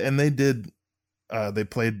perform, and they did. They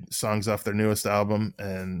played songs off their newest album,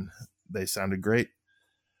 and they sounded great.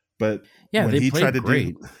 But yeah, when they he played tried to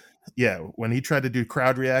great. when he tried to do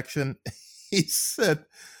crowd reaction, he said,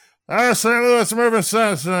 St. Louis, move.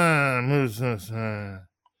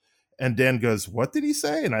 And Dan goes, what did he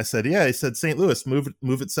say? And I said, yeah, he said St. Louis,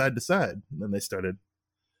 move it side to side. And then they started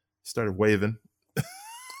waving.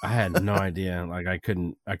 I had no idea. Like I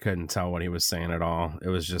couldn't tell what he was saying at all. It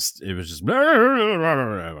was just and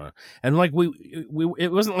like we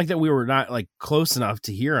it wasn't like that we were not like close enough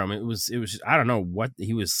to hear him. It was just, I don't know what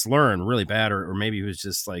he was slurring really bad, or maybe he was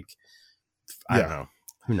just like, I don't know.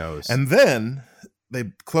 Who knows? And then they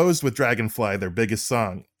closed with Dragonfly, their biggest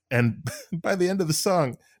song. And by the end of the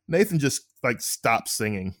song, Nathan just like stopped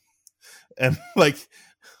singing and like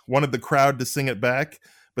wanted the crowd to sing it back.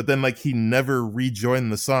 But then like he never rejoined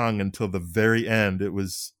the song until the very end. It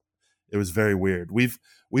was very weird. We've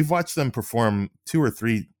watched them perform 2 or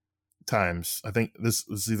 3 times. I think this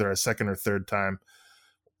was either our second or third time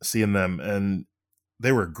seeing them, and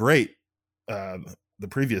they were great the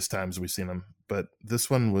previous times we've seen them, but this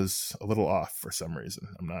one was a little off for some reason.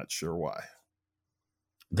 I'm not sure why.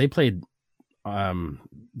 They played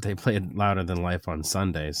Louder Than Life on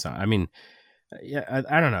Sunday, so I mean, yeah,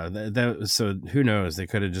 I don't know. So who knows? They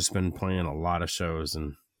could have just been playing a lot of shows,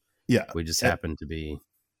 and yeah, we just happened to be.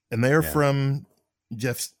 And they are from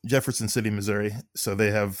Jefferson City, Missouri, so they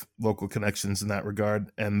have local connections in that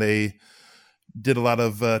regard. And they did a lot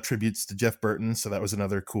of tributes to Jeff Burton, so that was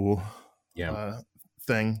another cool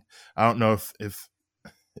thing. I don't know if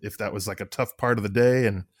that was like a tough part of the day,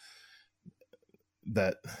 and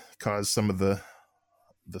that caused some of the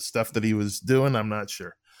stuff that he was doing. I'm not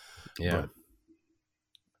sure. Yeah.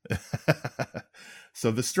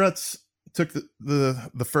 So the Struts took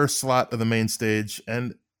the first slot of the main stage,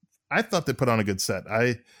 and I thought they put on a good set.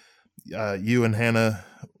 You and Hannah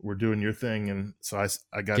were doing your thing, and so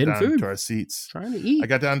I got down to our seats. Trying to eat. I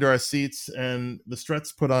got down to our seats, and the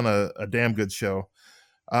Struts put on a damn good show.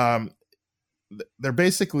 They're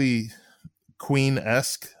basically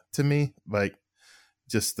Queen-esque to me. Like,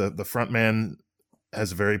 just the front man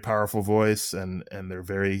has a very powerful voice, and they're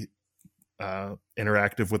very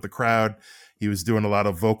interactive with the crowd. He was doing a lot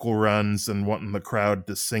of vocal runs and wanting the crowd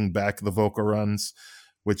to sing back the vocal runs,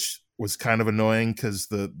 which was kind of annoying because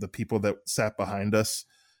the people that sat behind us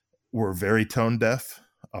were very tone deaf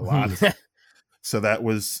a lot. So that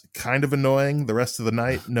was kind of annoying the rest of the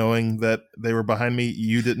night, knowing that they were behind me.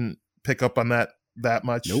 You didn't pick up on that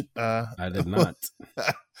much. Nope, I did not.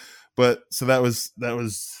 But so that was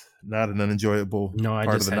not an unenjoyable part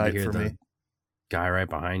of the night for me. Guy right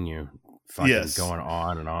behind you, fucking going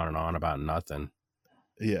on and on and on about nothing.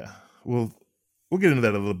 Yeah, we'll get into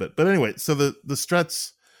that a little bit. But anyway, so the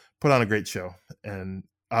Struts put on a great show, and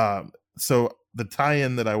so the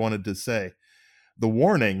tie-in that I wanted to say, The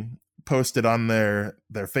Warning posted on their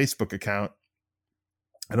Facebook account.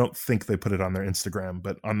 I don't think they put it on their Instagram,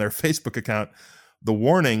 but on their Facebook account, The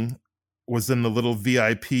Warning was in the little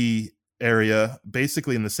VIP area,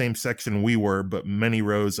 basically in the same section we were, but many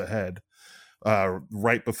rows ahead,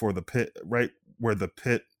 right before the pit, right where the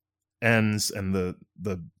pit ends and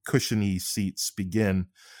the cushiony seats begin.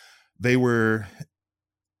 They were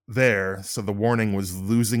there, so The Warning was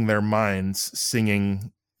losing their minds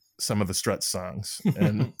singing some of the Struts songs,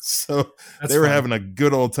 and so they were having a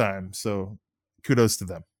good old time. So kudos to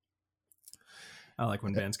them. I like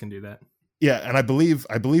when bands can do that. Yeah, and I believe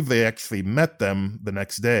they actually met them the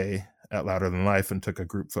next day at Louder Than Life and took a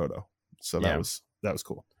group photo. So that was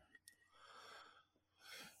cool.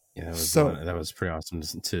 Yeah, that was pretty awesome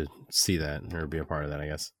to see that or be a part of that, I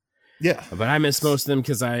guess. Yeah, but I miss most of them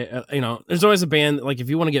because there's always a band. Like if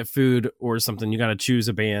you want to get food or something, you got to choose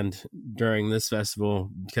a band during this festival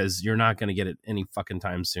because you're not going to get it any fucking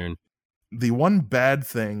time soon. The one bad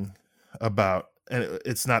thing about, and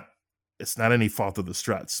it's not any fault of the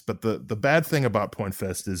Struts, but the bad thing about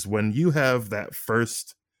Pointfest is when you have that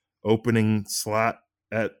first opening slot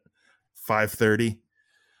at 5:30,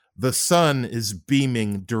 the sun is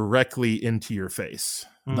beaming directly into your face,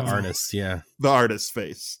 The artist, yeah. the artist's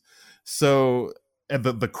face. So and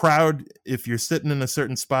the crowd, if you're sitting in a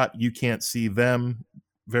certain spot, you can't see them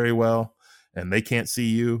very well, and they can't see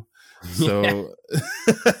you. So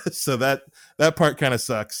so that part kind of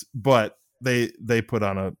sucks, but they put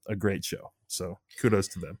on a great show. So kudos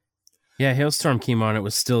to them. Yeah, Hailstorm came on. It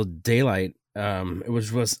was still daylight. It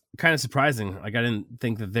was kind of surprising. Like, I didn't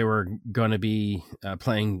think that they were going to be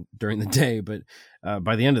playing during the day, but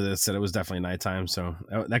by the end of this, it was definitely nighttime. So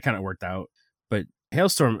that kind of worked out. But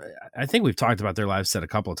Hailstorm, I think we've talked about their live set a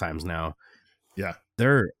couple of times now. Yeah,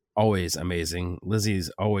 they're always amazing.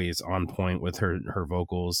 Lizzie's always on point with her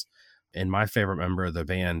vocals. And my favorite member of the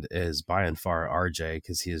band is by and far RJ,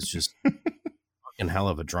 because he is just fucking hell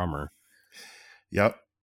of a drummer. Yep.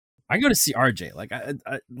 I go to see RJ. Like, I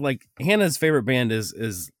like Hannah's favorite band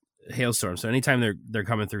is Hailstorm. So anytime they're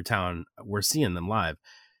coming through town, we're seeing them live.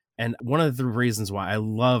 And one of the reasons why I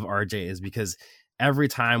love RJ is because every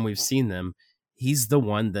time we've seen them, he's the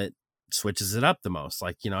one that switches it up the most.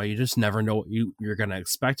 Like, you just never know what you're going to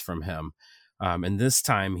expect from him. And this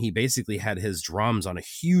time he basically had his drums on a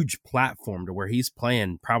huge platform to where he's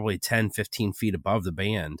playing probably 10, 15 feet above the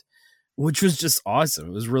band, which was just awesome.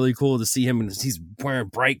 It was really cool to see him. And he's wearing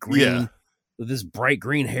bright green with his bright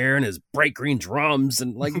green hair and his bright green drums.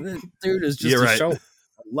 And like, this dude is just a show. I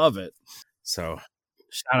love it. So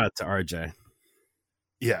shout out to RJ.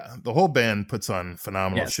 Yeah. The whole band puts on a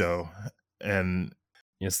phenomenal show. And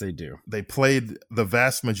yes, they do. They played the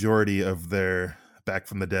vast majority of their Back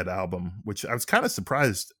from the Dead album, which I was kind of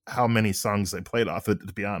surprised how many songs they played off it,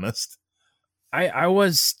 to be honest. I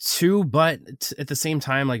was too, but at the same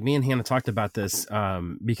time, like, me and Hannah talked about this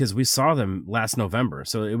because we saw them last November.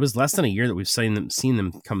 So it was less than a year that we've seen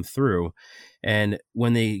them come through. And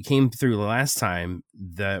when they came through the last time,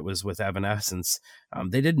 that was with Evanescence,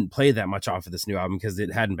 they didn't play that much off of this new album because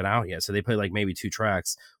it hadn't been out yet. So they played like maybe 2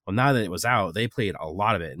 tracks. Well, now that it was out, they played a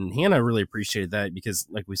lot of it. And Hannah really appreciated that because,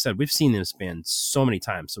 like we said, we've seen this band so many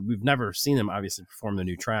times. So we've never seen them obviously perform the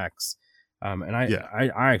new tracks. And I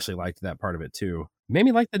actually liked that part of it too. Made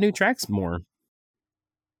me like the new tracks more.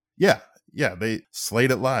 Yeah, they slayed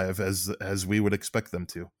it live as we would expect them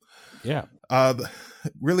to. Yeah.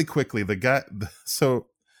 Really quickly, so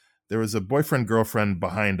there was a boyfriend girlfriend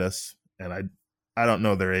behind us, and I don't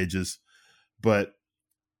know their ages, but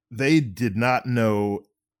they did not know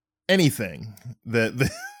anything that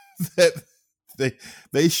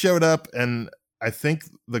they showed up, and I think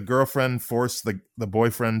the girlfriend forced the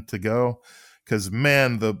boyfriend to go because,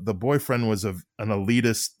 man, the boyfriend was an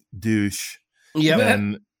elitist douche. Yeah,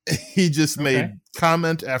 and he just made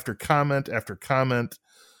comment after comment after comment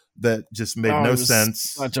that just made no sense.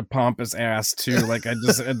 Such a pompous ass too. Like,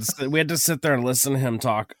 we had to sit there and listen to him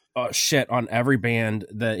talk shit on every band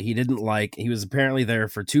that he didn't like. He was apparently there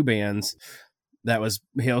for 2 bands. That was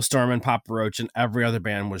Hailstorm and Papa Roach, and every other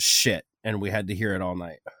band was shit, and we had to hear it all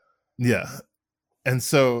night. Yeah. And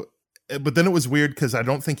so, but then it was weird because I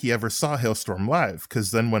don't think he ever saw Hailstorm live.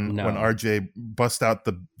 Because then when RJ bust out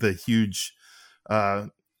the huge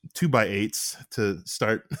 2x8s to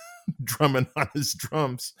start drumming on his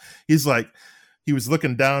drums, he was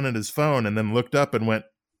looking down at his phone and then looked up and went,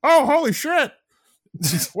 "Oh, holy shit!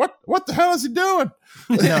 What the hell is he doing?"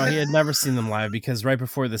 No, he had never seen them live because right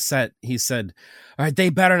before the set, he said, "All right, they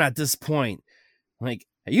better not disappoint." Like,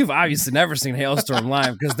 you've obviously never seen Hailstorm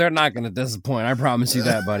live because they're not going to disappoint. I promise you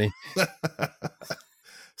that, buddy.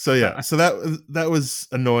 So yeah, so that was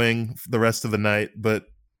annoying for the rest of the night, but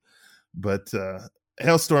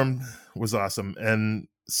Hailstorm was awesome. And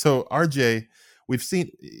so RJ,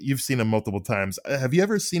 you've seen him multiple times. Have you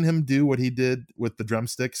ever seen him do what he did with the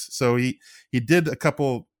drumsticks? So he did a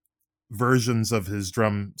couple versions of his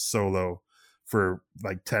drum solo for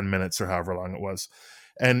like 10 minutes or however long it was,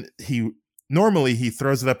 and normally he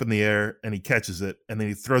throws it up in the air and he catches it, and then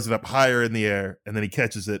he throws it up higher in the air and then he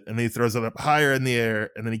catches it, and then he throws it up higher in the air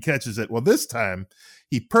and then he catches it. Well, this time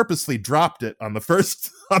he purposely dropped it on the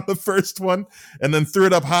first one and then threw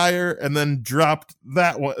it up higher and then dropped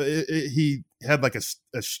that one. He had like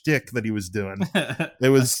a shtick that he was doing. It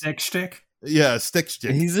was a stick. Yeah, a stick.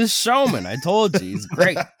 He's a showman. I told you, he's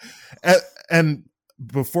great. And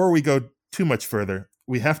before we go too much further,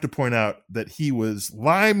 we have to point out that he was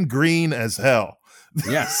lime green as hell.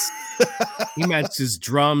 Yes. He matched his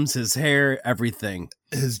drums, his hair, everything.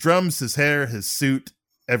 His drums, his hair, his suit,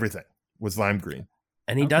 everything was lime green.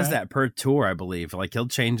 And he does that per tour, I believe. Like, he'll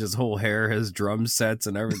change his whole hair, his drum sets,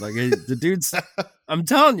 and everything. Like, the dude's, I'm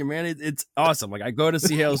telling you, man, it's awesome. Like, I go to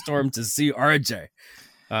see Hailstorm to see RJ.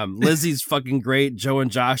 Lizzie's fucking great. Joe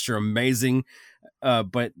and Josh are amazing.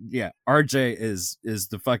 But yeah, RJ is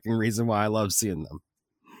the fucking reason why I love seeing them.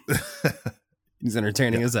 He's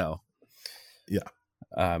entertaining as hell. Yeah.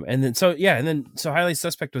 And then so Highly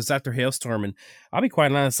Suspect was after Hailstorm, and I'll be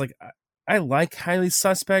quite honest, like I like Highly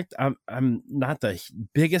Suspect. I'm not the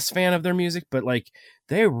biggest fan of their music, but like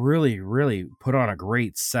they really, really put on a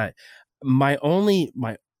great set. My only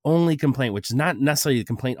complaint, which is not necessarily a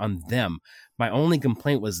complaint on them, my only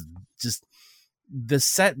complaint was just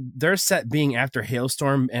their set being after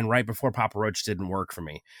Hailstorm and right before Papa Roach didn't work for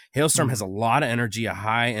me. Hailstorm has a lot of energy, a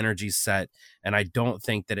high energy set, and I don't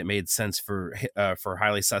think that it made sense for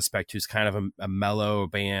Highly Suspect, who's kind of a mellow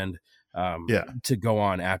band, to go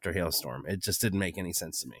on after Hailstorm. It just didn't make any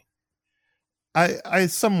sense to me. I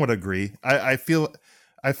somewhat agree. I feel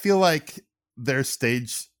like their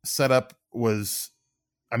stage setup was,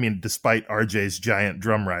 I mean, despite RJ's giant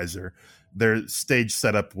drum riser, their stage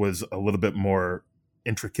setup was a little bit more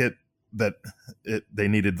intricate, that they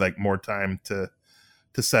needed like more time to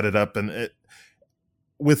set it up. And it,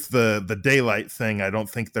 with the daylight thing, I don't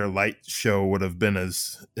think their light show would have been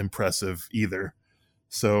as impressive either.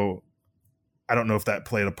 So I don't know if that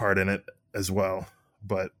played a part in it as well,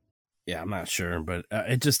 but yeah, I'm not sure, but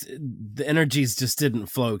the energies just didn't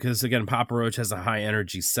flow, because again, Papa Roach has a high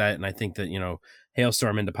energy set, and I think that, you know,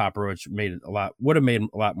 Hailstorm into Papa Roach would have made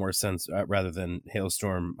a lot more sense rather than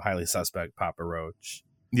Hailstorm, Highly Suspect, Papa Roach.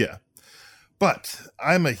 Yeah. But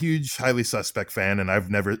I'm a huge Highly Suspect fan, and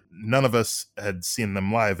none of us had seen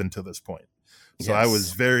them live until this point. So yes.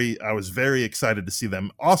 I was very excited to see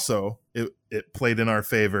them. Also, it played in our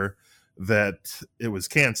favor that it was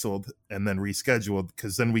canceled and then rescheduled,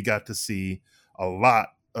 because then we got to see a lot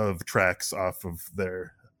of tracks off of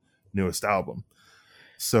their newest album.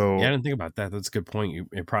 So yeah, I didn't think about that. That's a good point.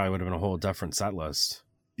 It probably would have been a whole different set list.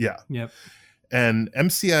 Yeah. Yep. And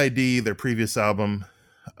MCID, their previous album,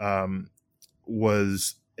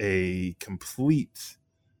 was a complete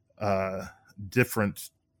different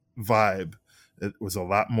vibe. It was a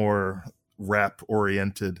lot more rap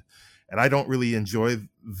oriented, and I don't really enjoy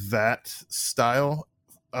that style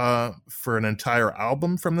for an entire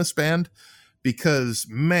album from this band, because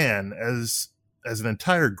man, as an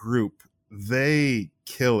entire group, they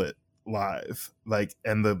kill it live. Like,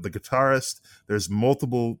 and the guitarist, there's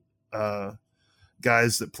multiple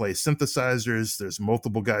guys that play synthesizers, there's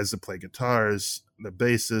multiple guys that play guitars, the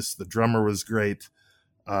bassist, the drummer was great.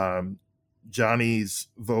 Johnny's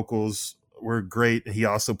vocals were great. He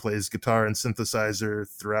also plays guitar and synthesizer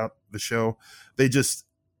throughout the show. They're just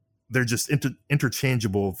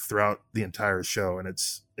interchangeable throughout the entire show, and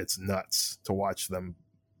it's nuts to watch them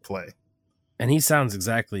play. And he sounds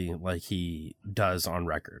exactly like he does on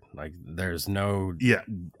record. Like, there's no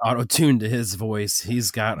auto-tune to his voice.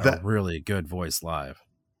 He's got a really good voice live.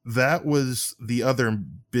 That was the other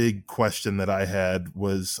big question that I had,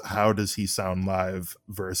 was how does he sound live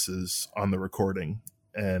versus on the recording?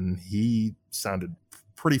 And he sounded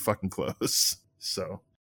pretty fucking close. So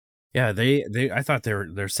yeah, I thought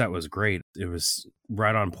their set was great. It was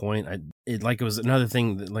right on point. It was another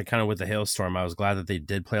thing that, like, kind of with the Hailstorm, I was glad that they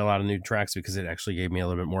did play a lot of new tracks, because it actually gave me a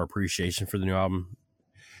little bit more appreciation for the new album.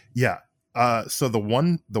 Yeah. So the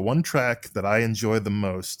one track that I enjoy the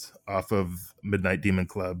most off of Midnight Demon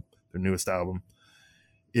Club, their newest album,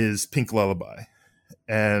 is Pink Lullaby.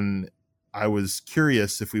 And I was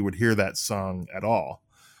curious if we would hear that song at all,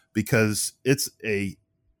 because it's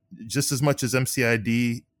just as much as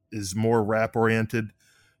MCID is more rap oriented,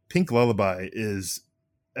 Pink Lullaby is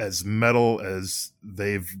as metal as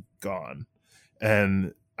they've gone.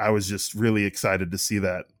 And I was just really excited to see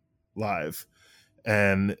that live,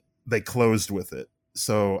 and they closed with it.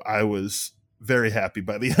 So I was very happy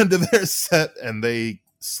by the end of their set, and they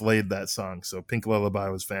slayed that song. So Pink Lullaby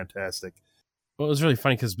was fantastic. Well, it was really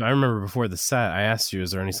funny, because I remember before the set, I asked you, is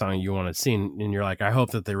there any song you want to see? And you're like, I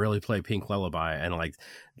hope that they really play Pink Lullaby. And like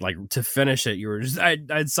to finish it, you were just,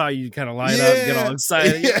 I saw you kind of light up, get all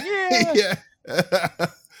excited. Yeah.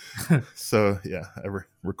 So yeah, I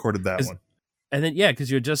recorded that one. And then, because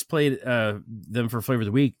you had just played them for Flavor of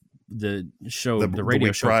the Week, the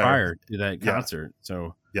radio show prior to that concert.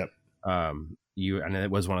 So yep. And it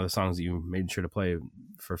was one of the songs that you made sure to play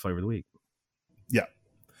for Flavor of the Week. Yeah.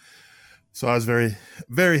 So I was very,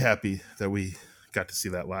 very happy that we got to see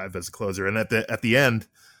that live as a closer. And at the end,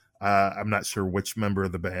 I'm not sure which member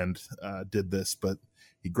of the band did this, but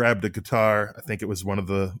he grabbed a guitar. I think it was one of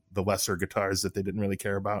the lesser guitars that they didn't really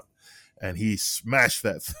care about, and he smashed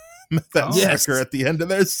that sucker at the end of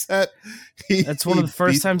their set. That's one of the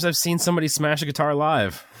first times I've seen somebody smash a guitar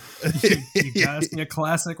live. You gotta see a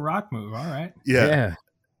classic rock move. All right. Yeah.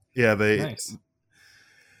 Nice.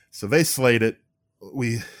 So they slayed it.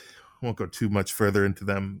 won't go too much further into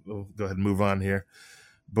them. We'll go ahead and move on here.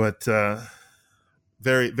 But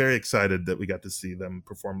very, very excited that we got to see them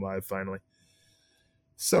perform live finally.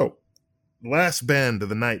 So, last band of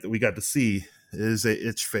the night that we got to see is a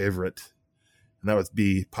itch favorite, and that would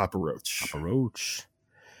be Papa Roach. Papa Roach.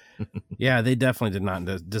 Yeah, they definitely did not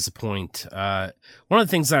disappoint. One of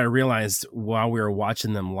the things that I realized while we were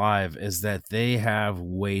watching them live is that they have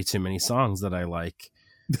way too many songs that I like.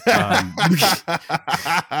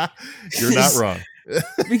 You're not wrong.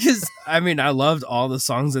 Because I mean, I loved all the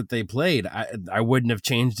songs that they played. I wouldn't have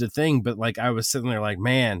changed a thing, but like I was sitting there like,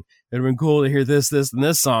 man, it'd have been cool to hear this, and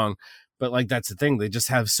this song. But like that's the thing, they just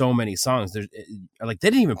have so many songs. There's like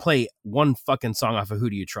they didn't even play one fucking song off of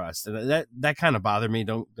Who Do You Trust, and that kind of bothered me.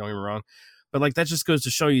 Don't get me wrong, but like that just goes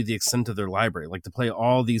to show you the extent of their library. Like to play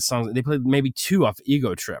all these songs, they played maybe 2 off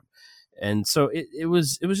Ego Trip, and so it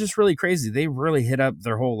was just really crazy. They really hit up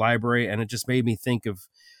their whole library, and it just made me think of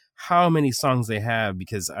how many songs they have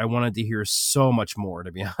because I wanted to hear so much more,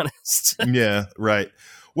 to be honest. Yeah, right.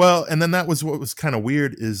 Well, and then that was what was kind of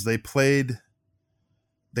weird is they played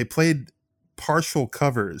partial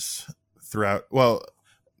covers throughout. Well,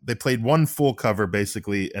 they played one full cover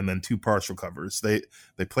basically, and then 2 partial covers. They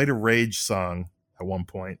played a Rage song at one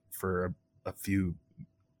point for a few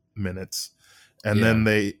minutes, and then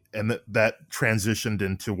that transitioned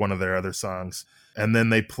into one of their other songs. And then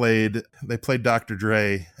they played Dr.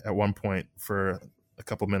 Dre at one point for a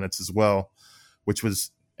couple minutes as well, which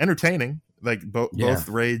was entertaining. Like both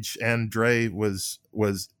Rage and Dre was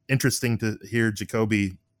interesting to hear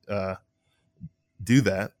Jacoby do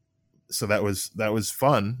that. So that was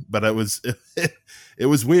fun, but it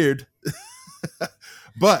was weird.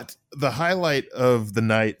 But the highlight of the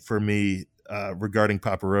night for me regarding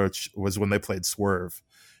Papa Roach was when they played Swerve.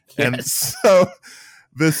 Yes. And so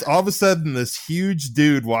all of a sudden this huge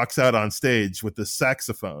dude walks out on stage with this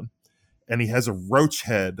saxophone, and he has a roach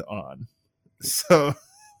head on. So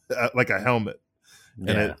like a helmet.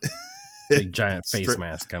 Yeah. And big giant face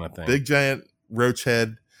mask kind of thing. Big giant roach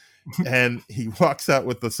head. And he walks out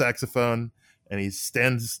with the saxophone, and he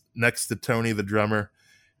stands next to Tony, the drummer,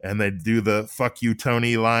 and they do the "fuck you,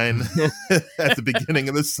 Tony" line at the beginning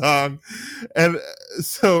of the song. And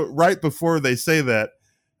so right before they say that,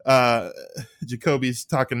 Jacoby's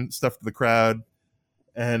talking stuff to the crowd,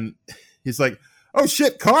 and he's like, "Oh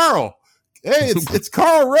shit, Carl! Hey, it's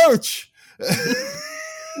Carl Roach."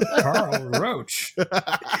 Carl Roach.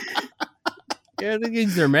 Yeah, I think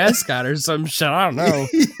he's their mascot or some shit. I don't know.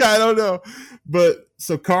 Yeah, I don't know. But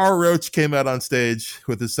so Carl Roach came out on stage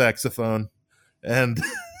with his saxophone, and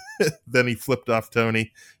then he flipped off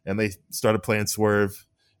Tony, and they started playing Swerve,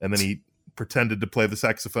 and then he pretended to play the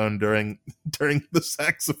saxophone during the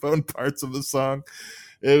saxophone parts of the song.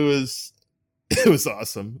 It was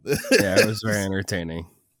awesome. Yeah, it was very entertaining.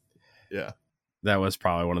 Yeah. That was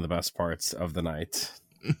probably one of the best parts of the night.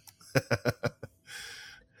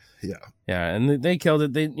 Yeah, and they killed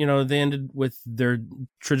it. They ended with their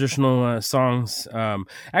traditional songs.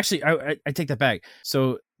 Actually, I take that back.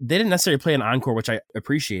 So they didn't necessarily play an encore, which I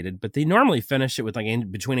appreciated, but they normally finish it with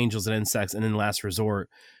like Between Angels and Insects, and then Last Resort.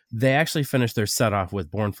 They actually finished their set off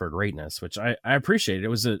with Born for Greatness, which I appreciated. It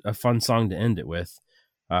was a fun song to end it with.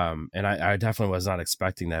 And I definitely was not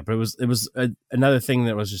expecting that, but it was another thing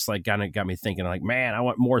that was just like got me thinking like, man, I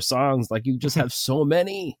want more songs. Like you just have so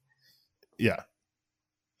many. Yeah.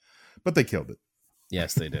 But they killed it.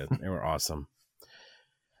 Yes, they did. They were awesome.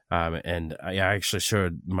 And I actually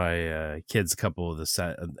showed my kids a couple of the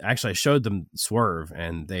set. Actually, I showed them Swerve,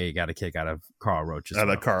 and they got a kick out of Carl Roach. Out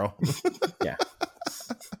of Carl. Yeah.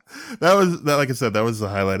 That was like I said, that was the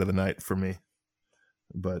highlight of the night for me.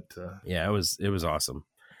 But yeah, it was awesome.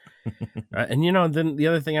 And then the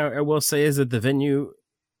other thing I will say is that the venue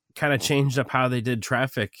kind of changed up how they did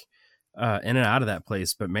traffic in and out of that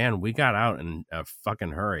place. But man, we got out in a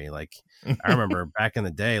fucking hurry. Like I remember back in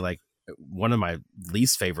the day, like one of my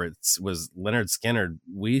least favorites was Leonard Skinner.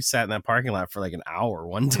 We sat in that parking lot for like an hour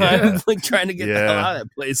one time, like trying to get the hell out of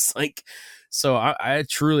that place. Like, so I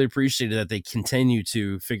truly appreciated that they continue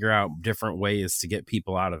to figure out different ways to get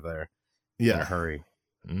people out of there in a hurry.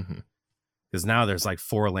 Because now there's like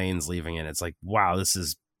 4 lanes leaving in. It's like, wow, this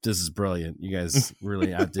is brilliant. You guys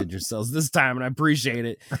really outdid yourselves this time, and I appreciate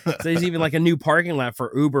it. So there's even like a new parking lot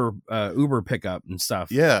for Uber pickup and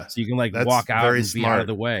stuff. Yeah, so you can like walk out and be out of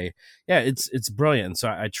the way. Yeah, it's brilliant. So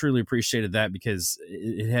I truly appreciated that because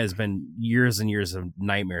it has been years and years of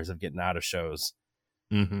nightmares of getting out of shows.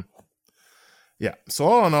 Mm-hmm. Yeah. So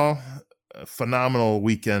all in all, a phenomenal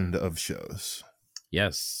weekend of shows.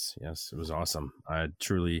 Yes, it was awesome. I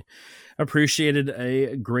truly appreciated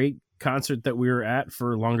a great concert that we were at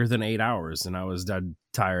for longer than 8 hours, and I was dead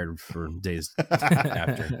tired for days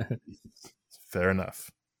after. Fair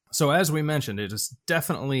enough. So as we mentioned, it is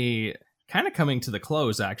definitely kind of coming to the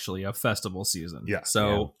close, actually, of festival season. Yeah.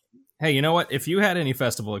 So, hey, you know what? If you had any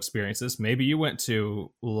festival experiences, maybe you went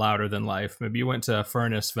to Louder Than Life, maybe you went to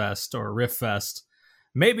Furnace Fest or Riff Fest,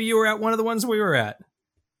 maybe you were at one of the ones we were at.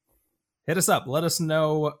 Hit us up. Let us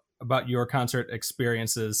know about your concert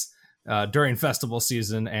experiences during festival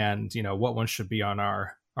season, and what one should be on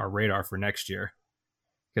our radar for next year.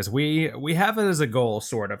 Because we have it as a goal,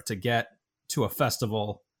 sort of, to get to a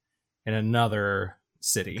festival in another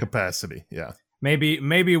city. Capacity, yeah.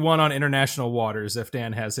 Maybe one on international waters if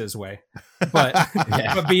Dan has his way. But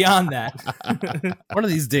but beyond that. One of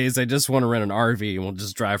these days, I just want to rent an RV and we'll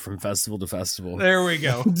just drive from festival to festival. There we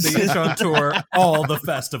go. The Itch on tour, all the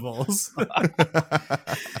festivals.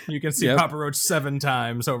 You can see Papa Roach 7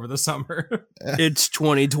 times over the summer. It's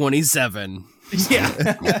 2027. Yeah.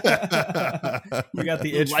 We got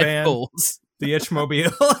the Itch Life van, goals. the Itch mobile.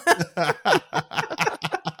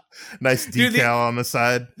 Nice decal on the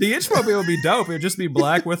side. The Itch mobile would be dope. It would just be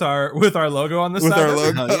black with our logo on the With side. our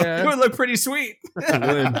logo. Oh, yeah. It would look pretty sweet. It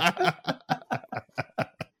would.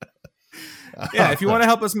 Yeah, if you want to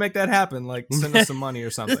help us make that happen, send us some money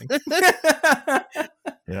or something.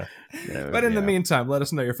 Yeah. But in the meantime, let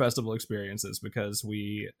us know your festival experiences, because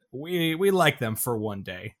we like them for one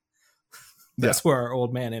day. That's where our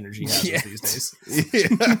old man energy has us these days.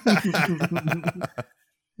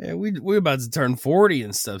 Yeah, we're about to turn 40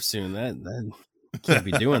 and stuff soon. That can't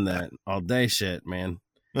be doing that all day shit, man.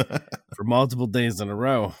 For multiple days in a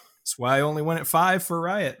row. That's why I only went at 5 for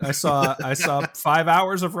Riot. I saw 5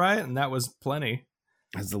 hours of Riot, and that was plenty.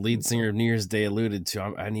 As the lead singer of New Year's Day alluded to,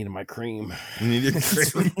 I needed my cream. You need your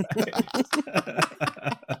cream.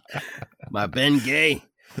 My Ben Gay.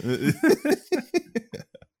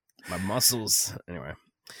 My muscles. Anyway.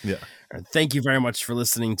 Yeah. Thank you very much for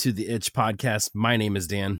listening to the Itch Podcast. My name is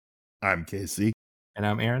Dan. I'm Casey. And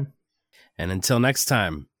I'm Aaron. And until next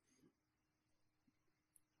time.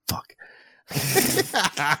 Fuck.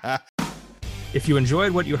 If you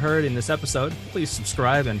enjoyed what you heard in this episode, please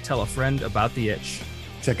subscribe and tell a friend about the Itch.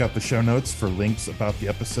 Check out the show notes for links about the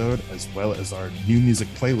episode, as well as our new music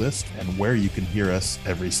playlist and where you can hear us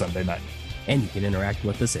every Sunday night. And you can interact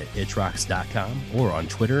with us at itchrocks.com or on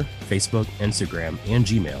Twitter, Facebook, Instagram, and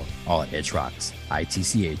Gmail, all at itchrocks,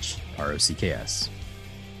 ITCHROCKS.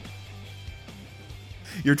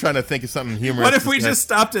 You're trying to think of something humorous. What if we just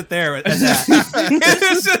stopped it there at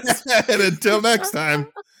that? And until next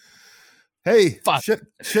time. Hey, Fuck. shit,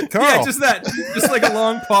 Carl. Yeah, just that. Just like a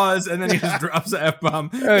long pause, and then he just drops an F-bomb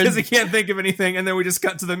because he can't think of anything, and then we just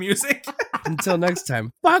cut to the music. Until next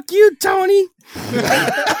time. Fuck you, Tony.